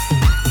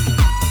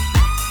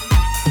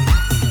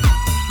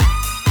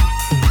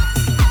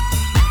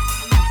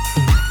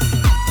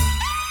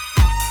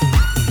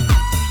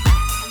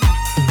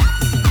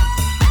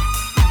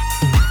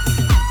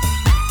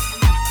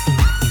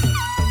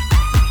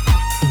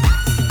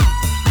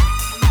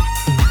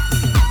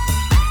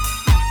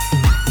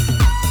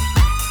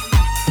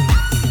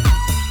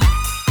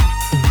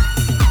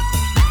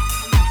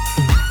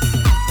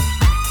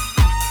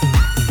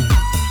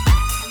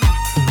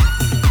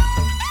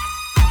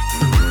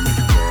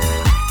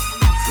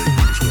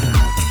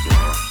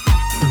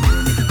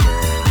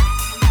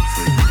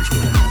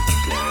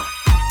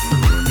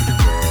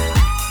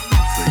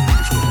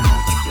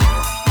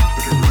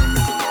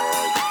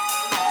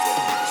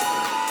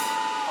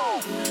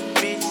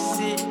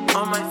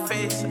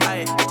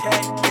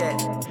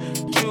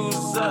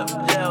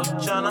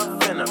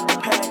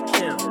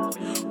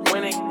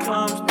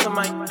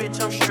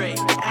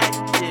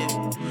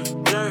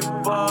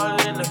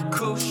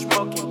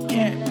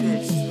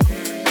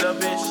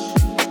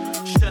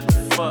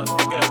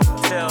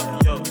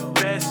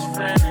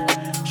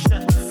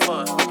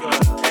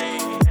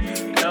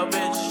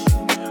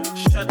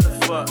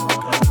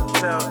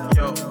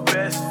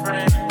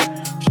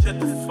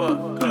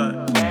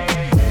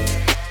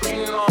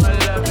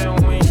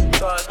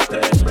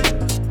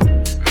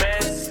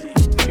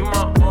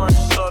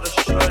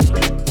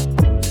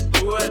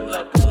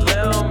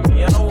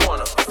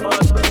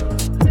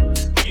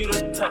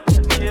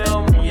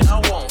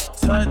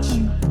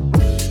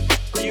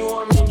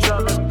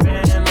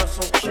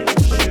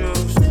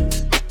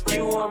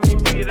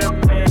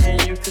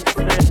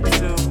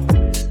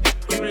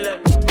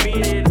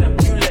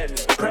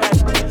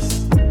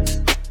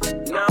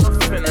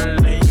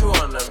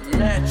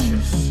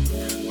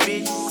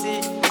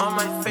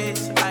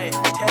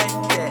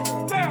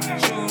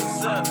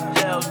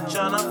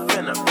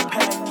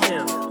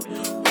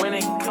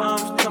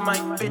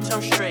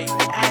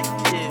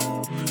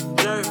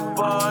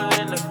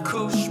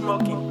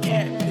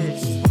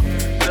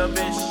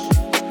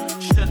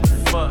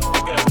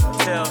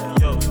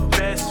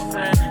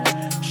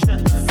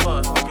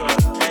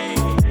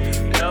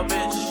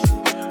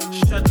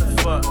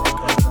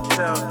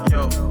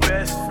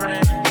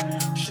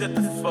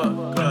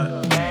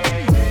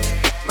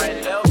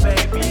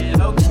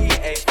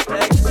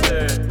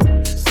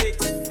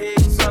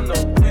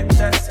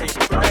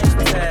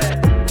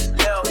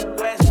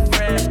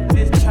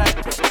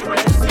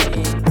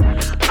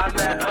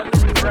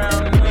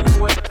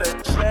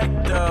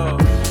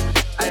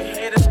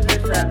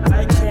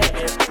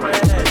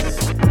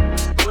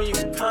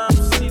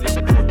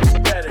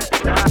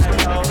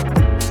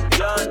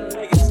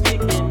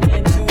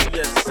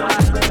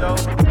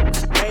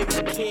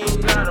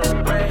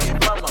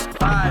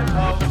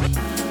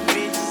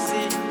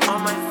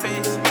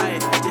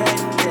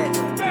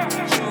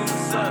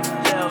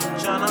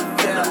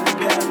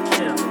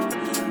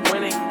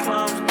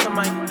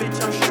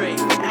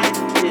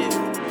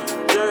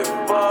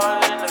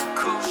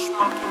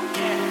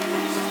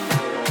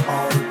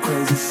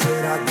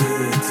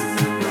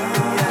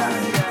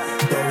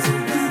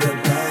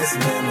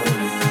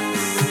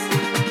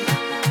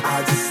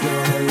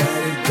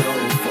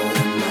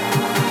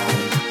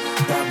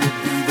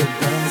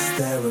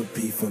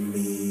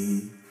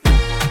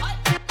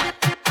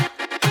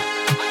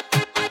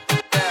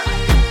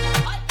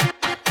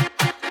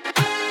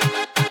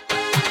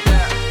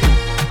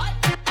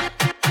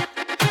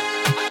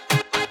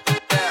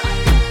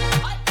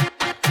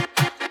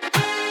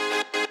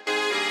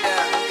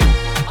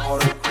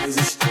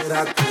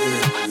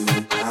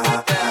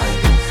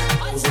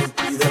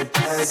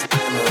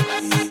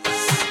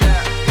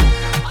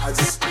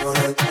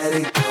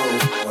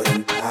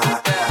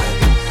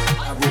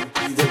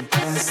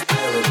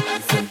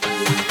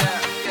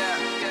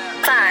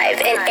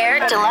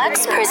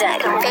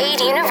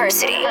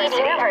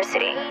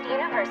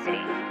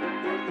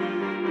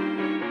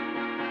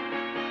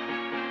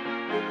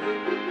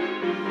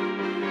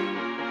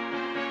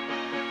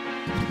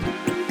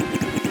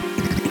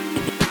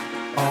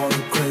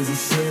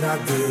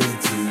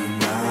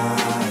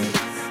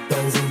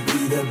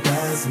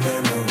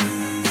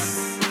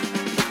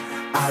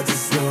 I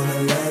just want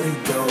gonna let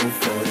it go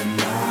for the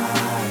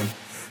night.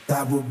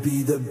 That would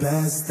be the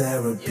best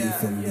therapy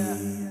for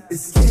me.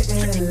 It's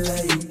getting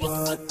late,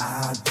 but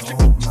I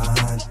don't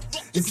mind.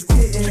 It's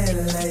getting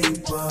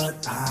late, but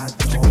I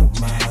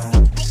don't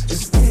mind.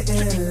 It's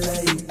getting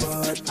late,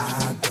 but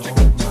I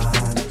don't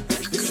mind.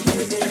 It's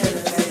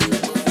getting late.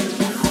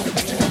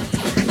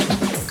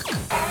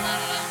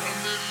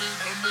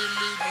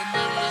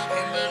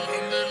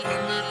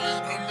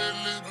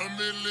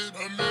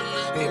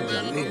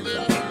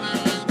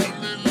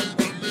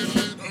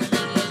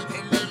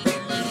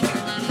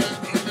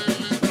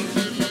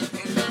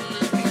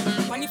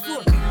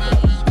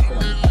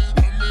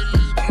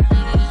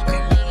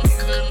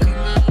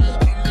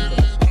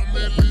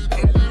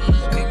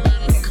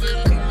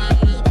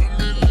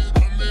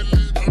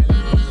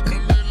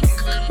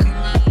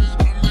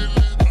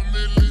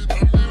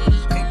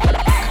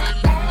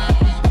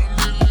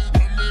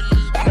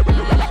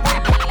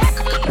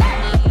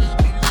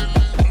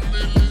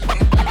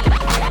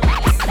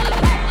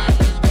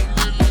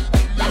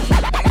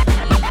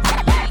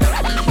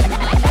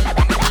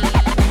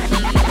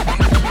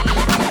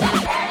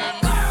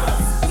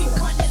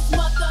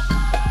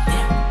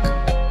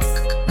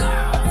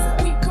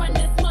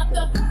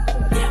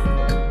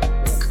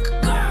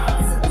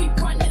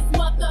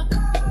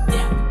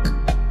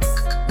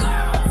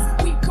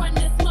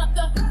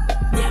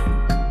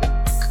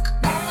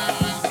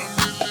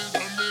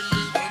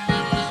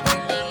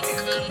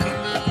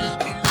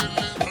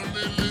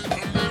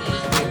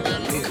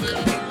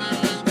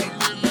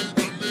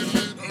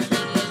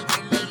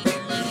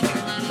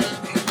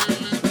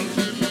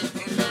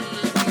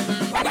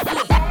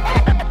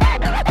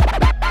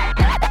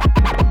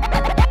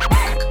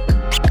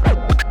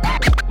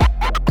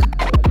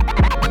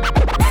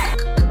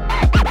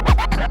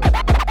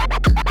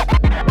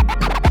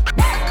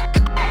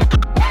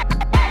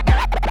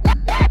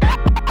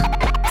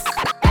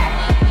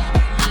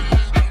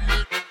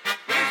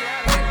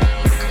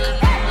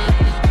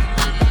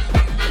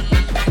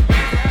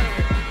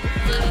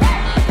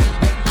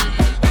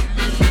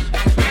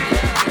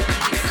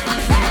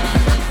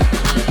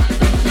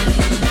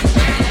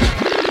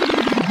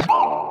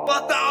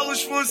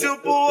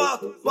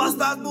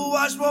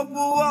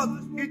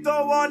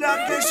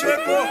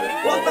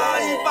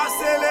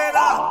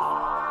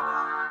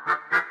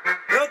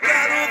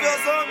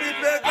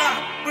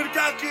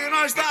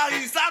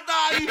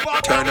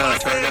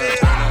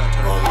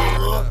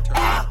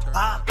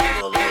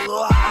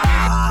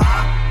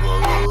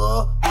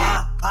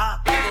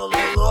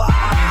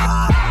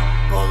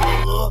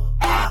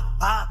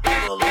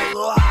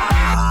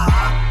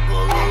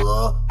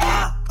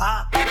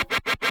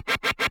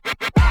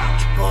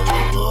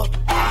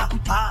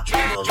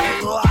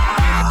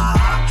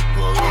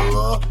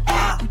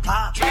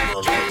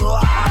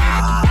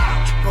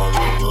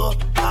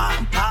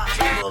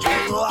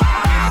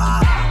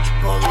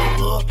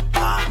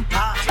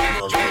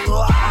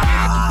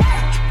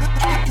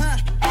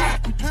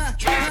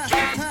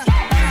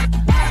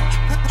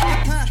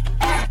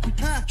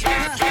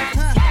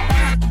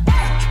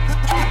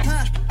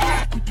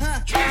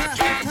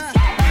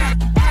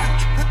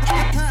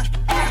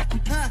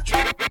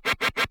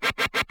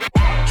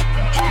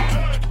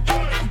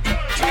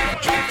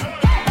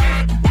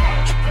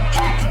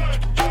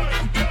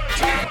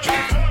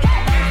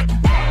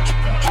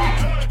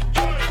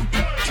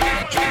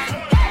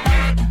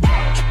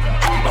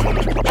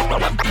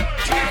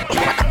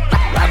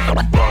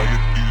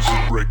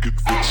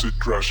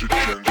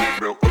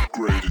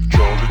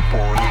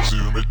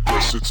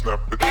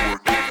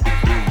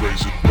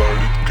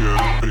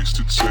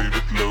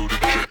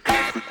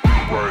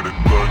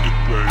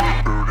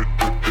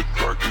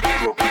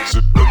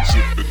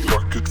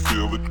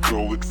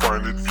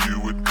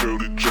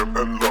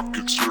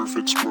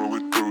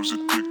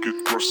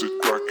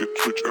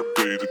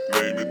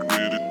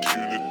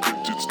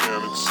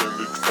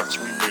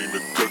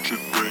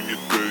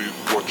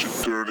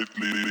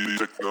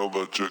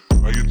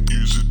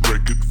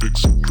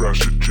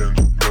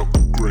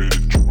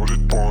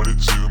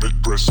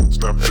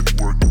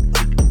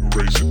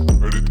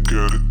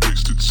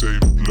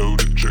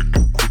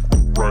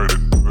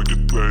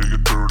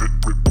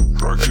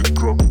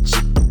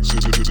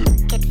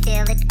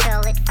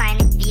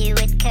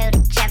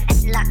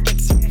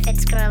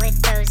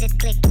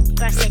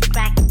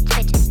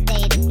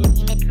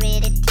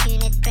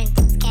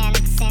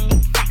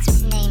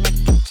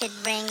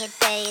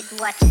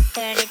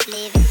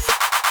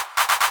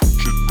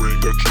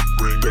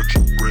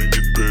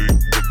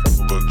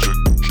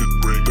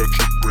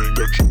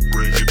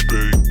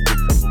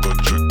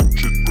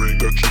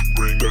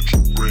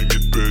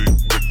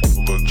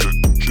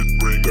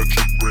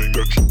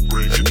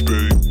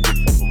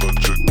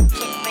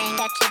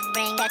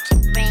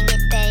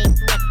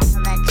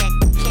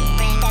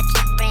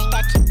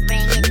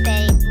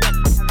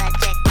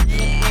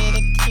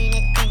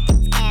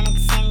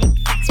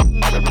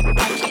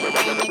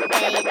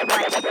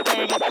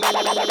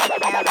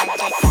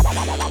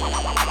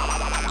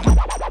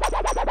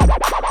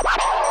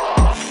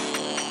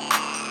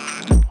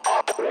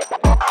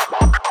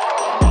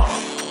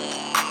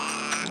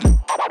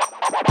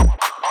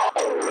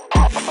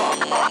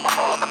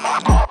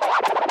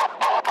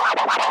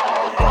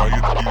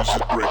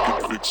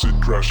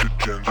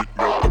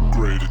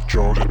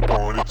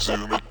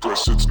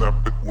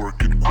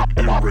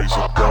 erase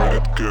it, write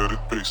it, cut it,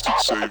 paste it,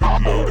 save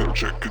it, load it,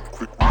 check it,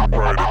 quick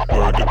rewrite it,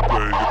 plug it,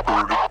 play it,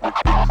 burn it, rip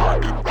it,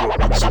 crack it, drop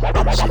it, zip it,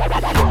 unzip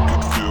it, lock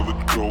it, feel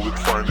it, call it,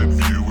 find it,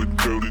 view it,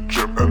 code it,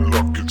 jump and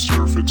lock it,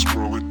 surf it,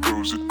 scroll it,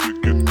 pose it,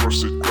 click it,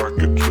 cross it, crack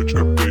it, switch,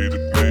 update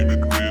it, name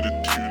it, read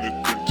it, tune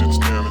it, print it,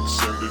 scan it,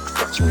 send it,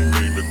 fax,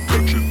 rename it,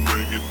 touch it,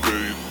 bring it,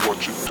 pay it,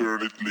 watch it,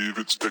 turn it, leave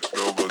it,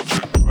 technology,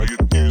 buy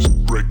it, use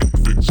it, break it,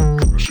 fix it,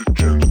 crash it,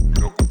 change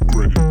it,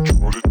 upgrade it,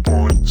 chart it,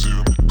 point,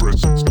 zoom it,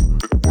 press it,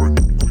 stop it, work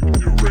it, quick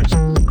erase it,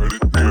 write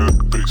it, cut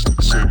it, paste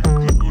it, save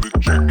it, load it,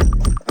 check it,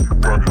 quick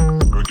rewrite it,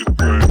 plug it,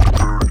 play it,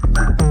 burn it,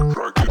 rip it,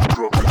 drag it,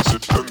 drop it,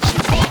 zip and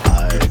zip it,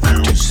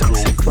 feel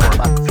it, go,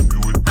 find it,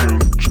 view it,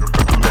 code it, jump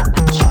and lock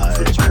it, surf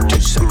it, scroll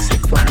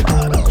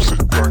it, pose it,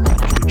 click it, cross it, crack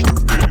it, switch,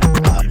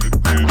 update it, name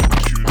it, read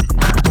it, tune it,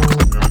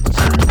 scan it,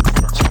 send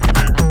it, fax,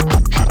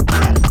 rename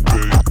it, touch it, bring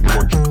it, pay it,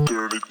 watch it,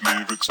 turn it,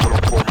 leave it,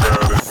 stop,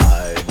 format it.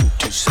 I'm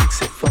too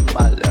sexy for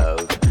my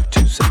love,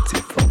 too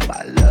sexy for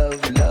my love.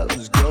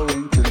 Love's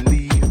going to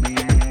leave me.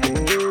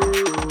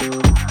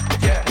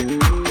 Yeah.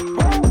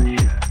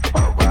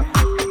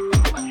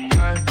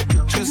 I'm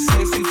too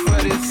sexy for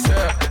this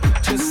girl,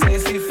 too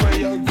sexy for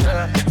your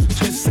girl,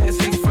 too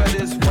sexy for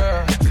this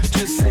world,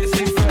 too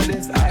sexy for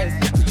this ice,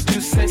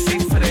 too sexy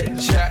for that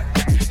jack.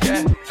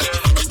 Yeah.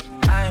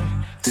 I'm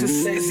too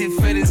sexy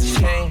for this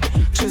chain,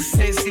 too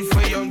sexy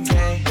for your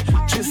game,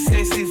 too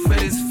sexy for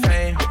this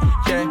fame.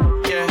 Yeah,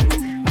 yeah.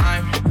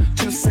 I'm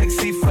too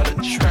sexy for the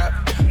trap,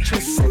 too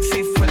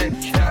sexy for that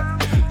cap,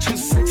 too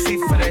sexy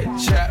for that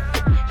jack.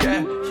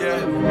 Yeah,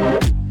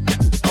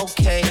 yeah.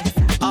 Okay,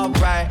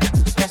 alright,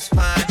 that's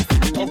fine.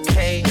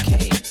 Okay,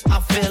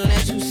 I'm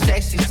feeling too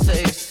sexy to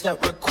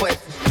accept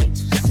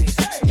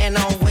requests, and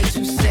I'm way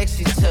too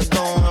sexy to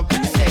go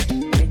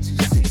unprotected.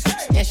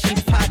 And she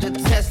popped a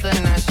Tesla,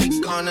 now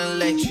she gonna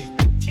let you.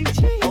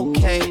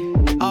 Okay,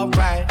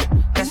 alright,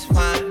 that's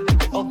fine.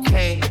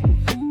 Okay,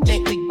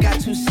 think we got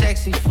too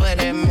sexy for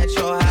that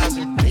metro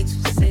housing.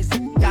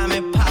 Got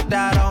me popped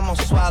out,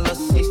 almost swallowed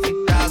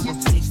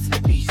 60,000.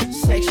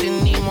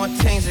 Section need more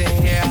things in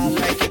here, I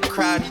like it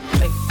crowded.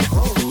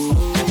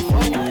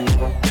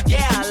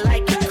 Yeah, I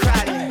like it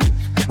crowded.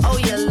 Oh,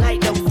 you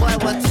like the boy?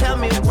 Well, tell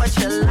me what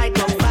you like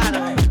about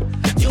him.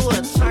 You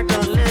a turned a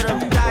little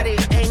body,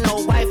 ain't no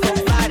wife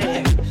about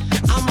it.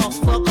 I'ma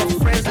fuck her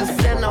friends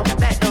and send her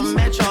back to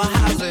metro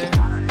housing.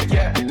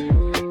 Yeah.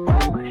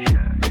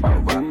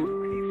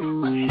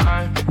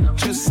 I'm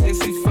too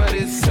sexy for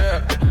this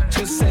girl,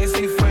 too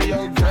sexy for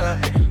your girl,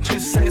 too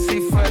sexy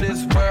for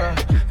this world,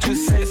 too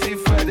sexy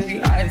for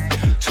the ice,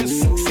 too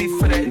sexy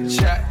for that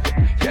jack.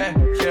 Yeah,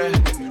 yeah.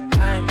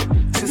 I'm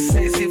too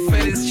sexy for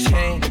this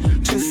chain,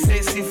 too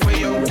sexy for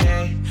your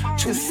game,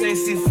 too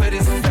sexy for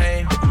this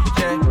fame.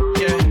 Yeah,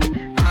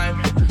 yeah.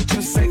 I'm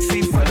too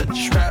sexy for the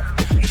trap,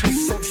 too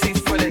sexy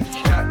for that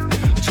cap,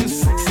 too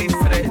sexy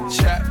for that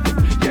jack.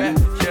 Yeah,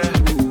 yeah.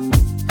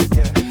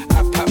 I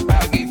pop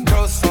out, get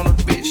ghosts on a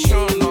bitch, you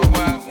don't know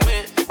where I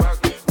went.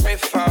 Pray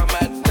for all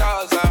my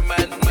dogs, all my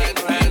niggas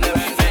behind the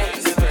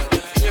fence.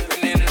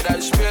 Dripping in it,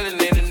 I'm spilling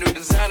in the new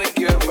designer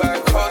gear by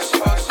cost.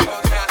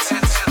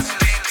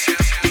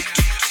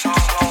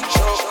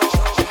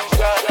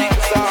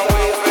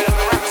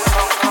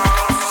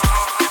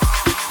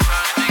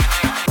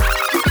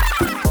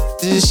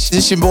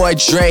 This your boy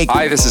Drake.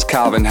 Hi, this is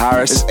Calvin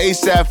Harris.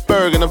 It's ASAP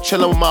Ferg, and I'm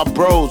chilling with my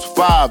bros,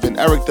 Five and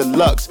Eric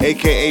Deluxe,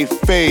 aka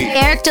Fade.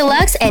 Eric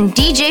Deluxe and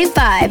DJ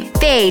 5,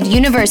 Fade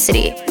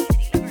University.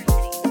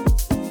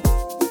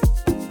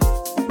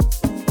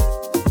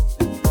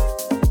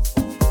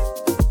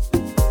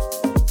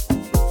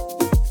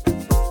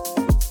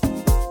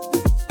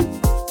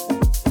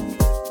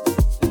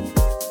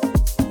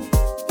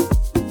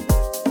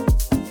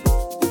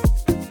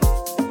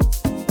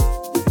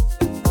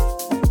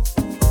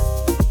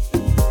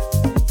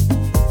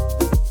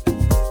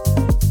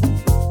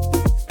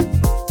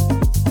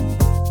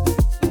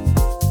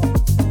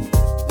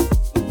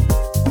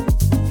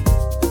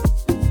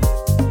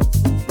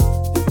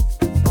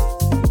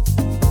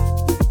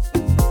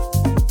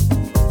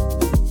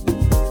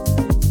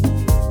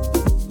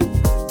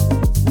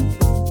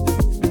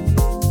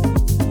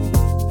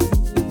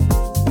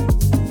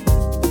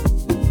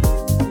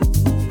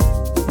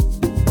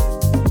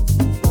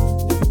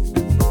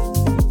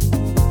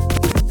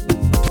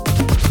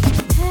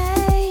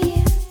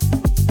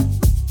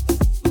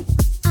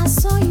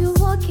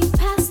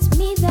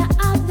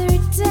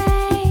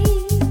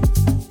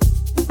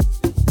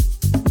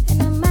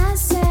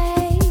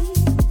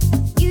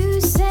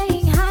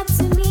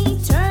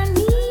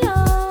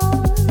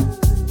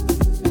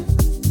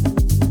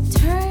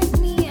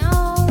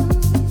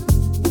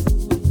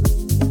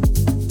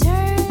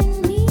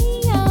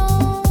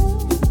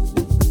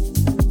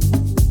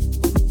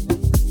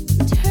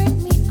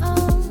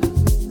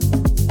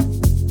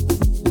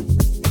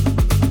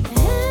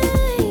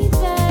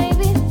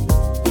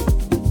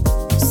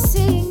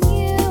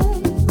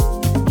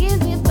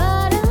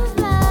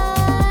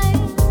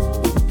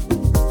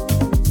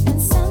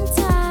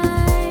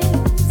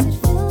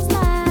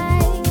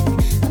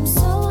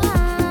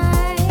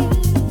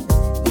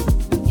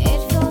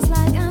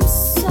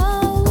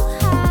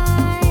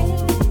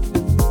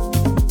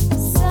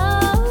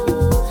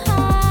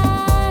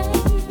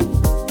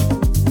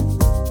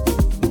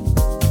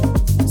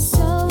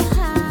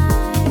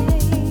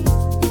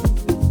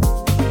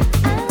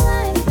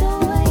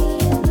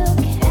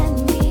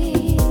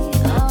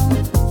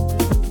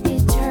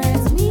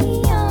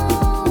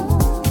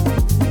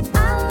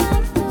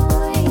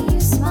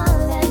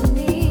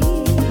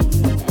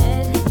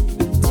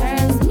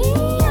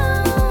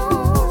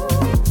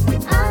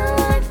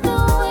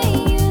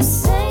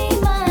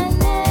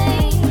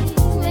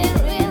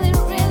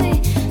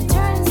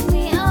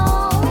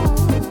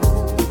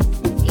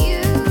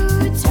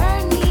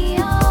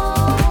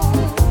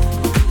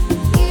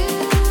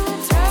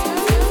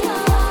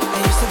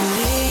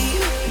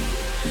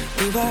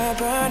 were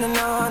burning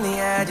on the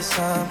edge of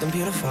something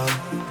beautiful,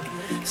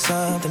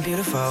 something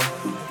beautiful.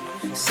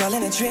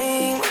 Selling a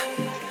dream,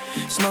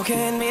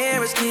 smoking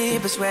mirrors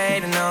keep us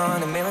waiting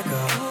on a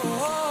miracle,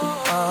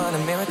 on a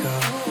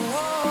miracle.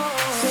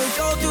 So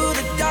go through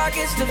the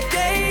darkest of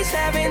days,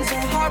 having to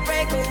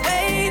heartbreak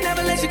away.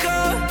 Never let you go,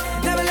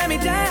 never let me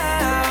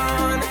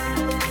down.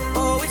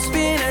 Oh, it's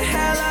been a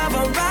hell of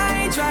a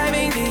ride,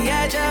 driving the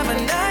edge of a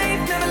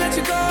night. Never let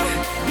you go,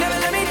 never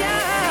let me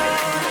down.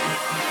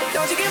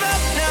 Don't you give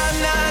up, nah,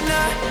 nah,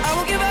 nah. I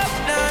won't give up,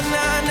 nah,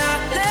 nah, nah.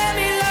 Let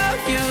me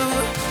love you,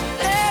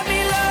 let me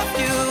love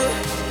you.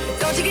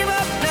 Don't you give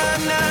up, nah,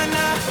 nah,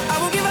 nah. I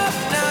won't give up,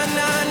 nah,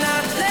 nah,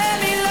 nah. Let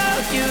me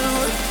love you,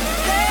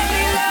 let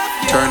me love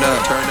you. Turn up,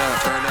 turn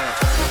up, turn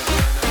up.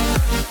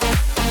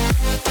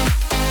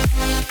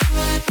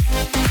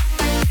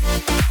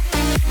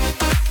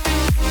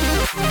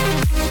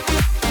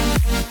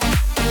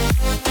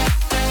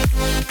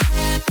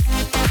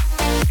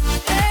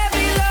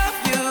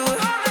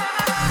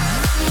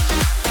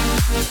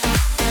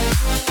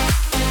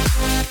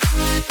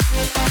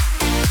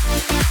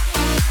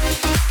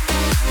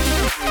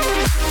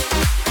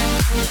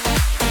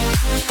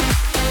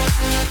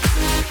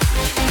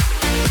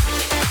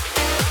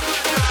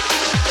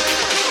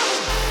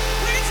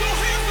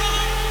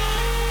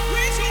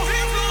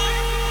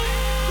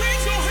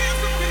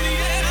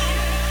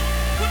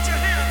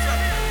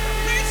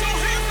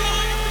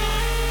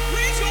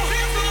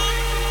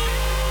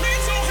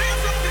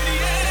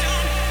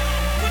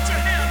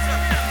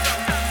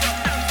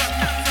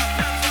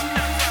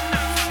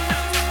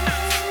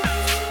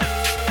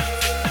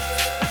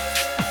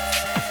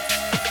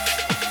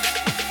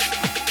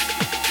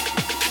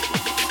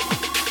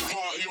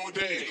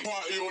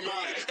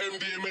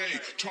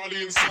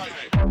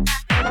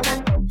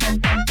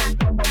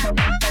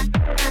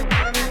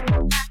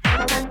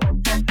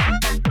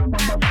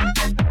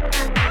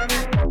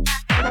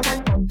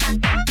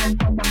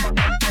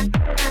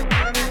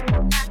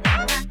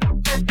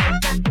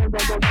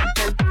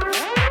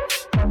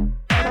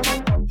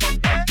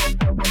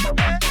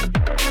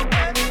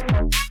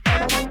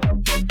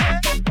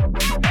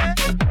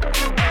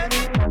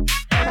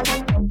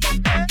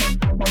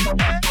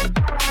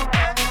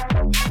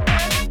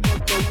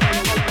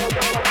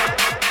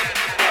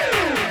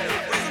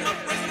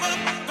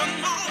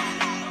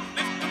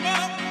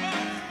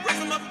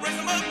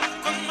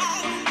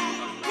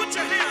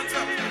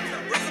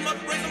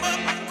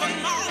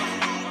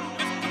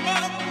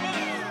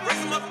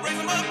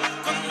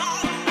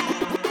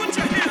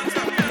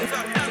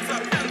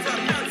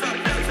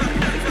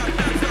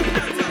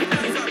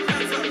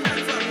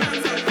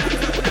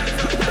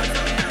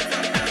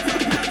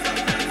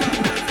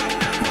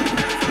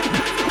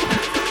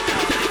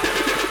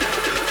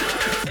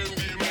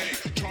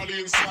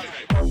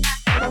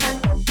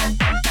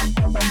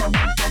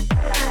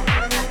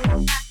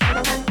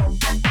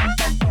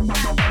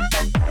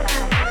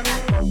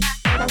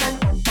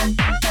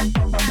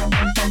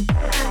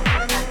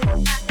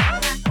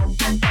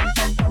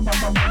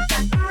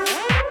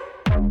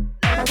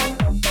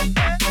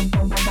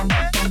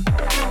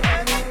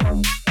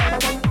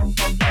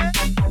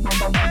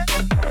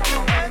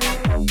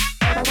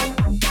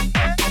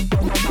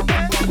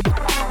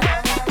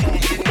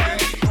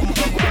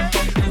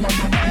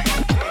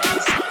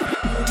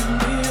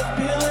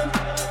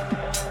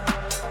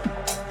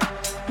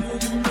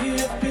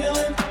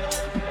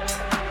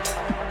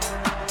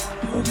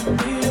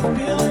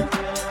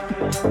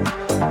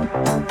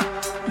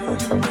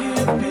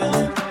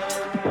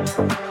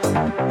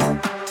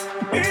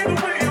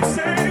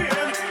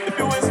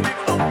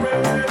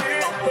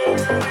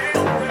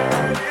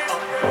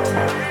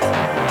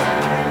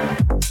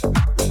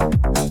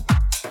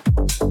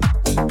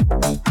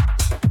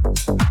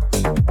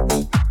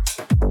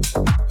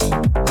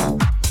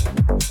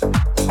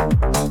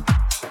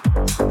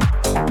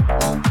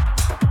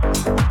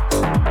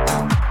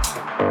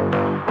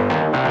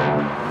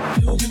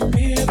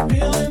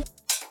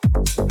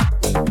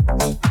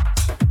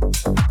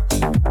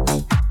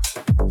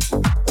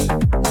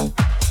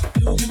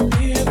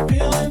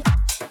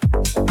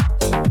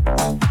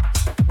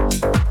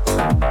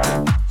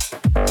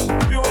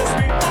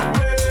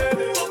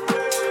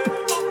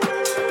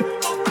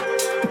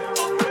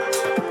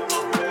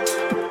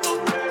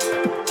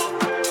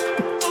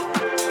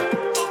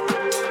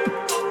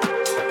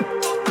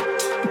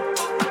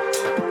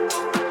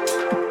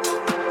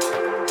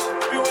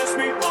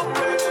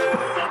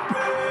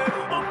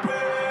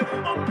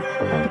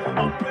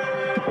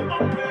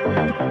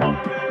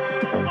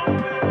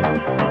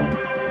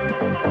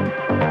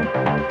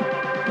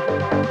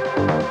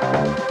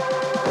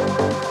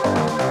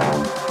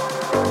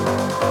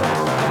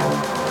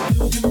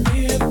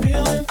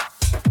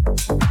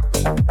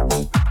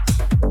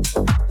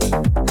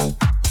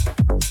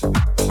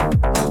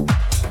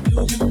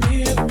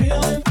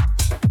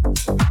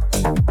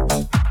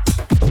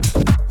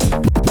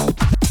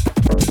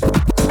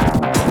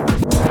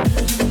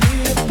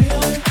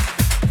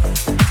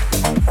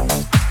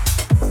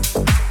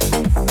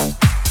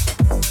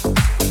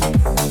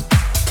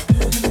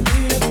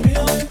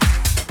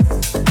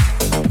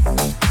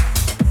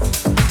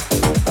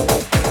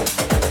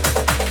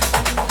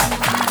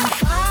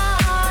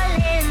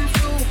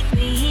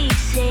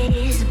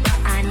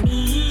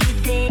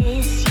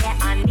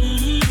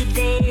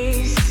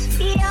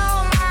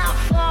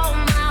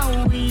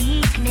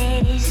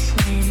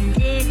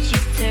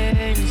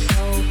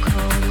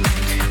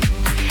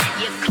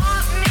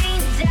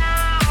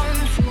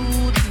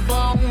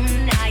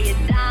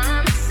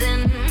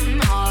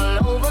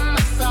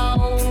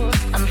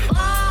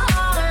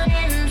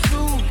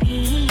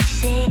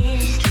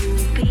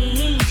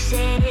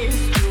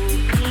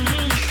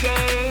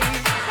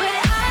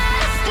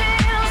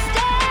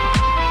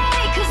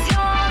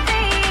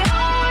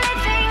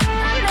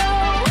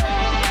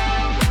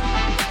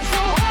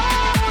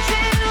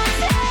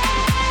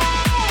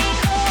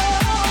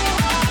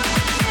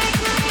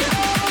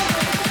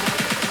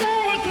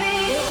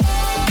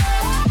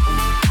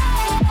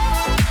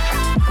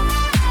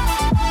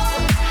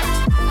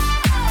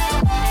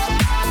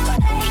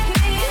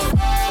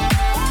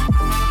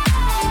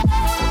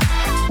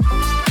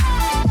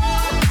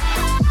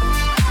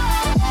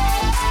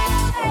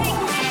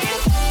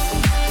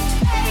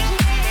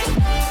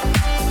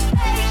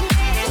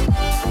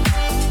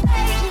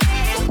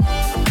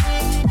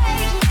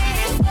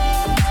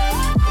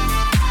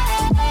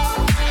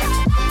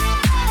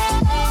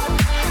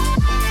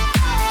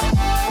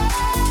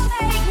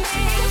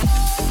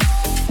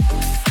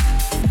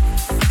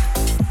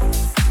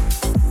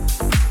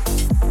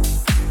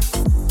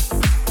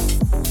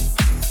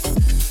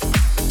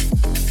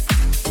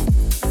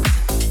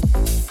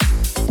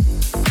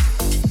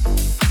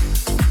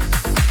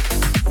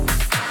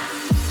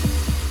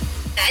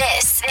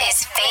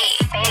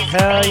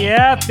 Hell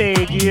yeah,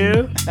 thank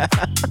you.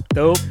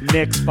 Dope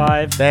Mix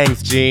 5.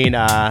 Thanks, Gene.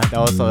 That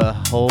was a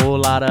whole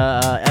lot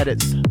of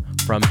edits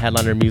from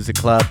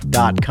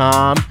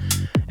headlinermusicclub.com.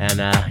 And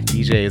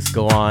DJs,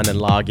 go on and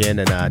log in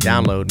and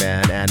download,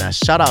 man. And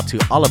shout out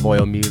to Olive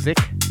Oil Music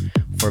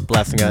for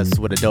blessing us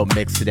with a dope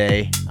mix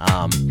today.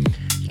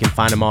 You can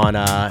find them on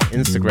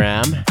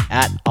Instagram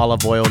at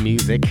Olive Oil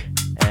Music.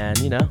 And,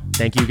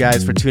 thank you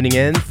guys for tuning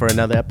in for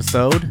another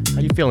episode. How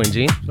you feeling,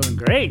 Gene? Feeling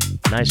great.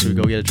 Nice. Should we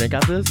go get a drink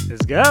after this?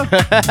 Let's go.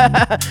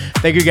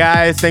 Thank you,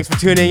 guys. Thanks for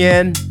tuning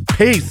in.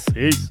 Peace.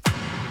 Peace.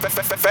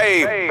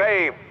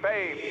 Fave.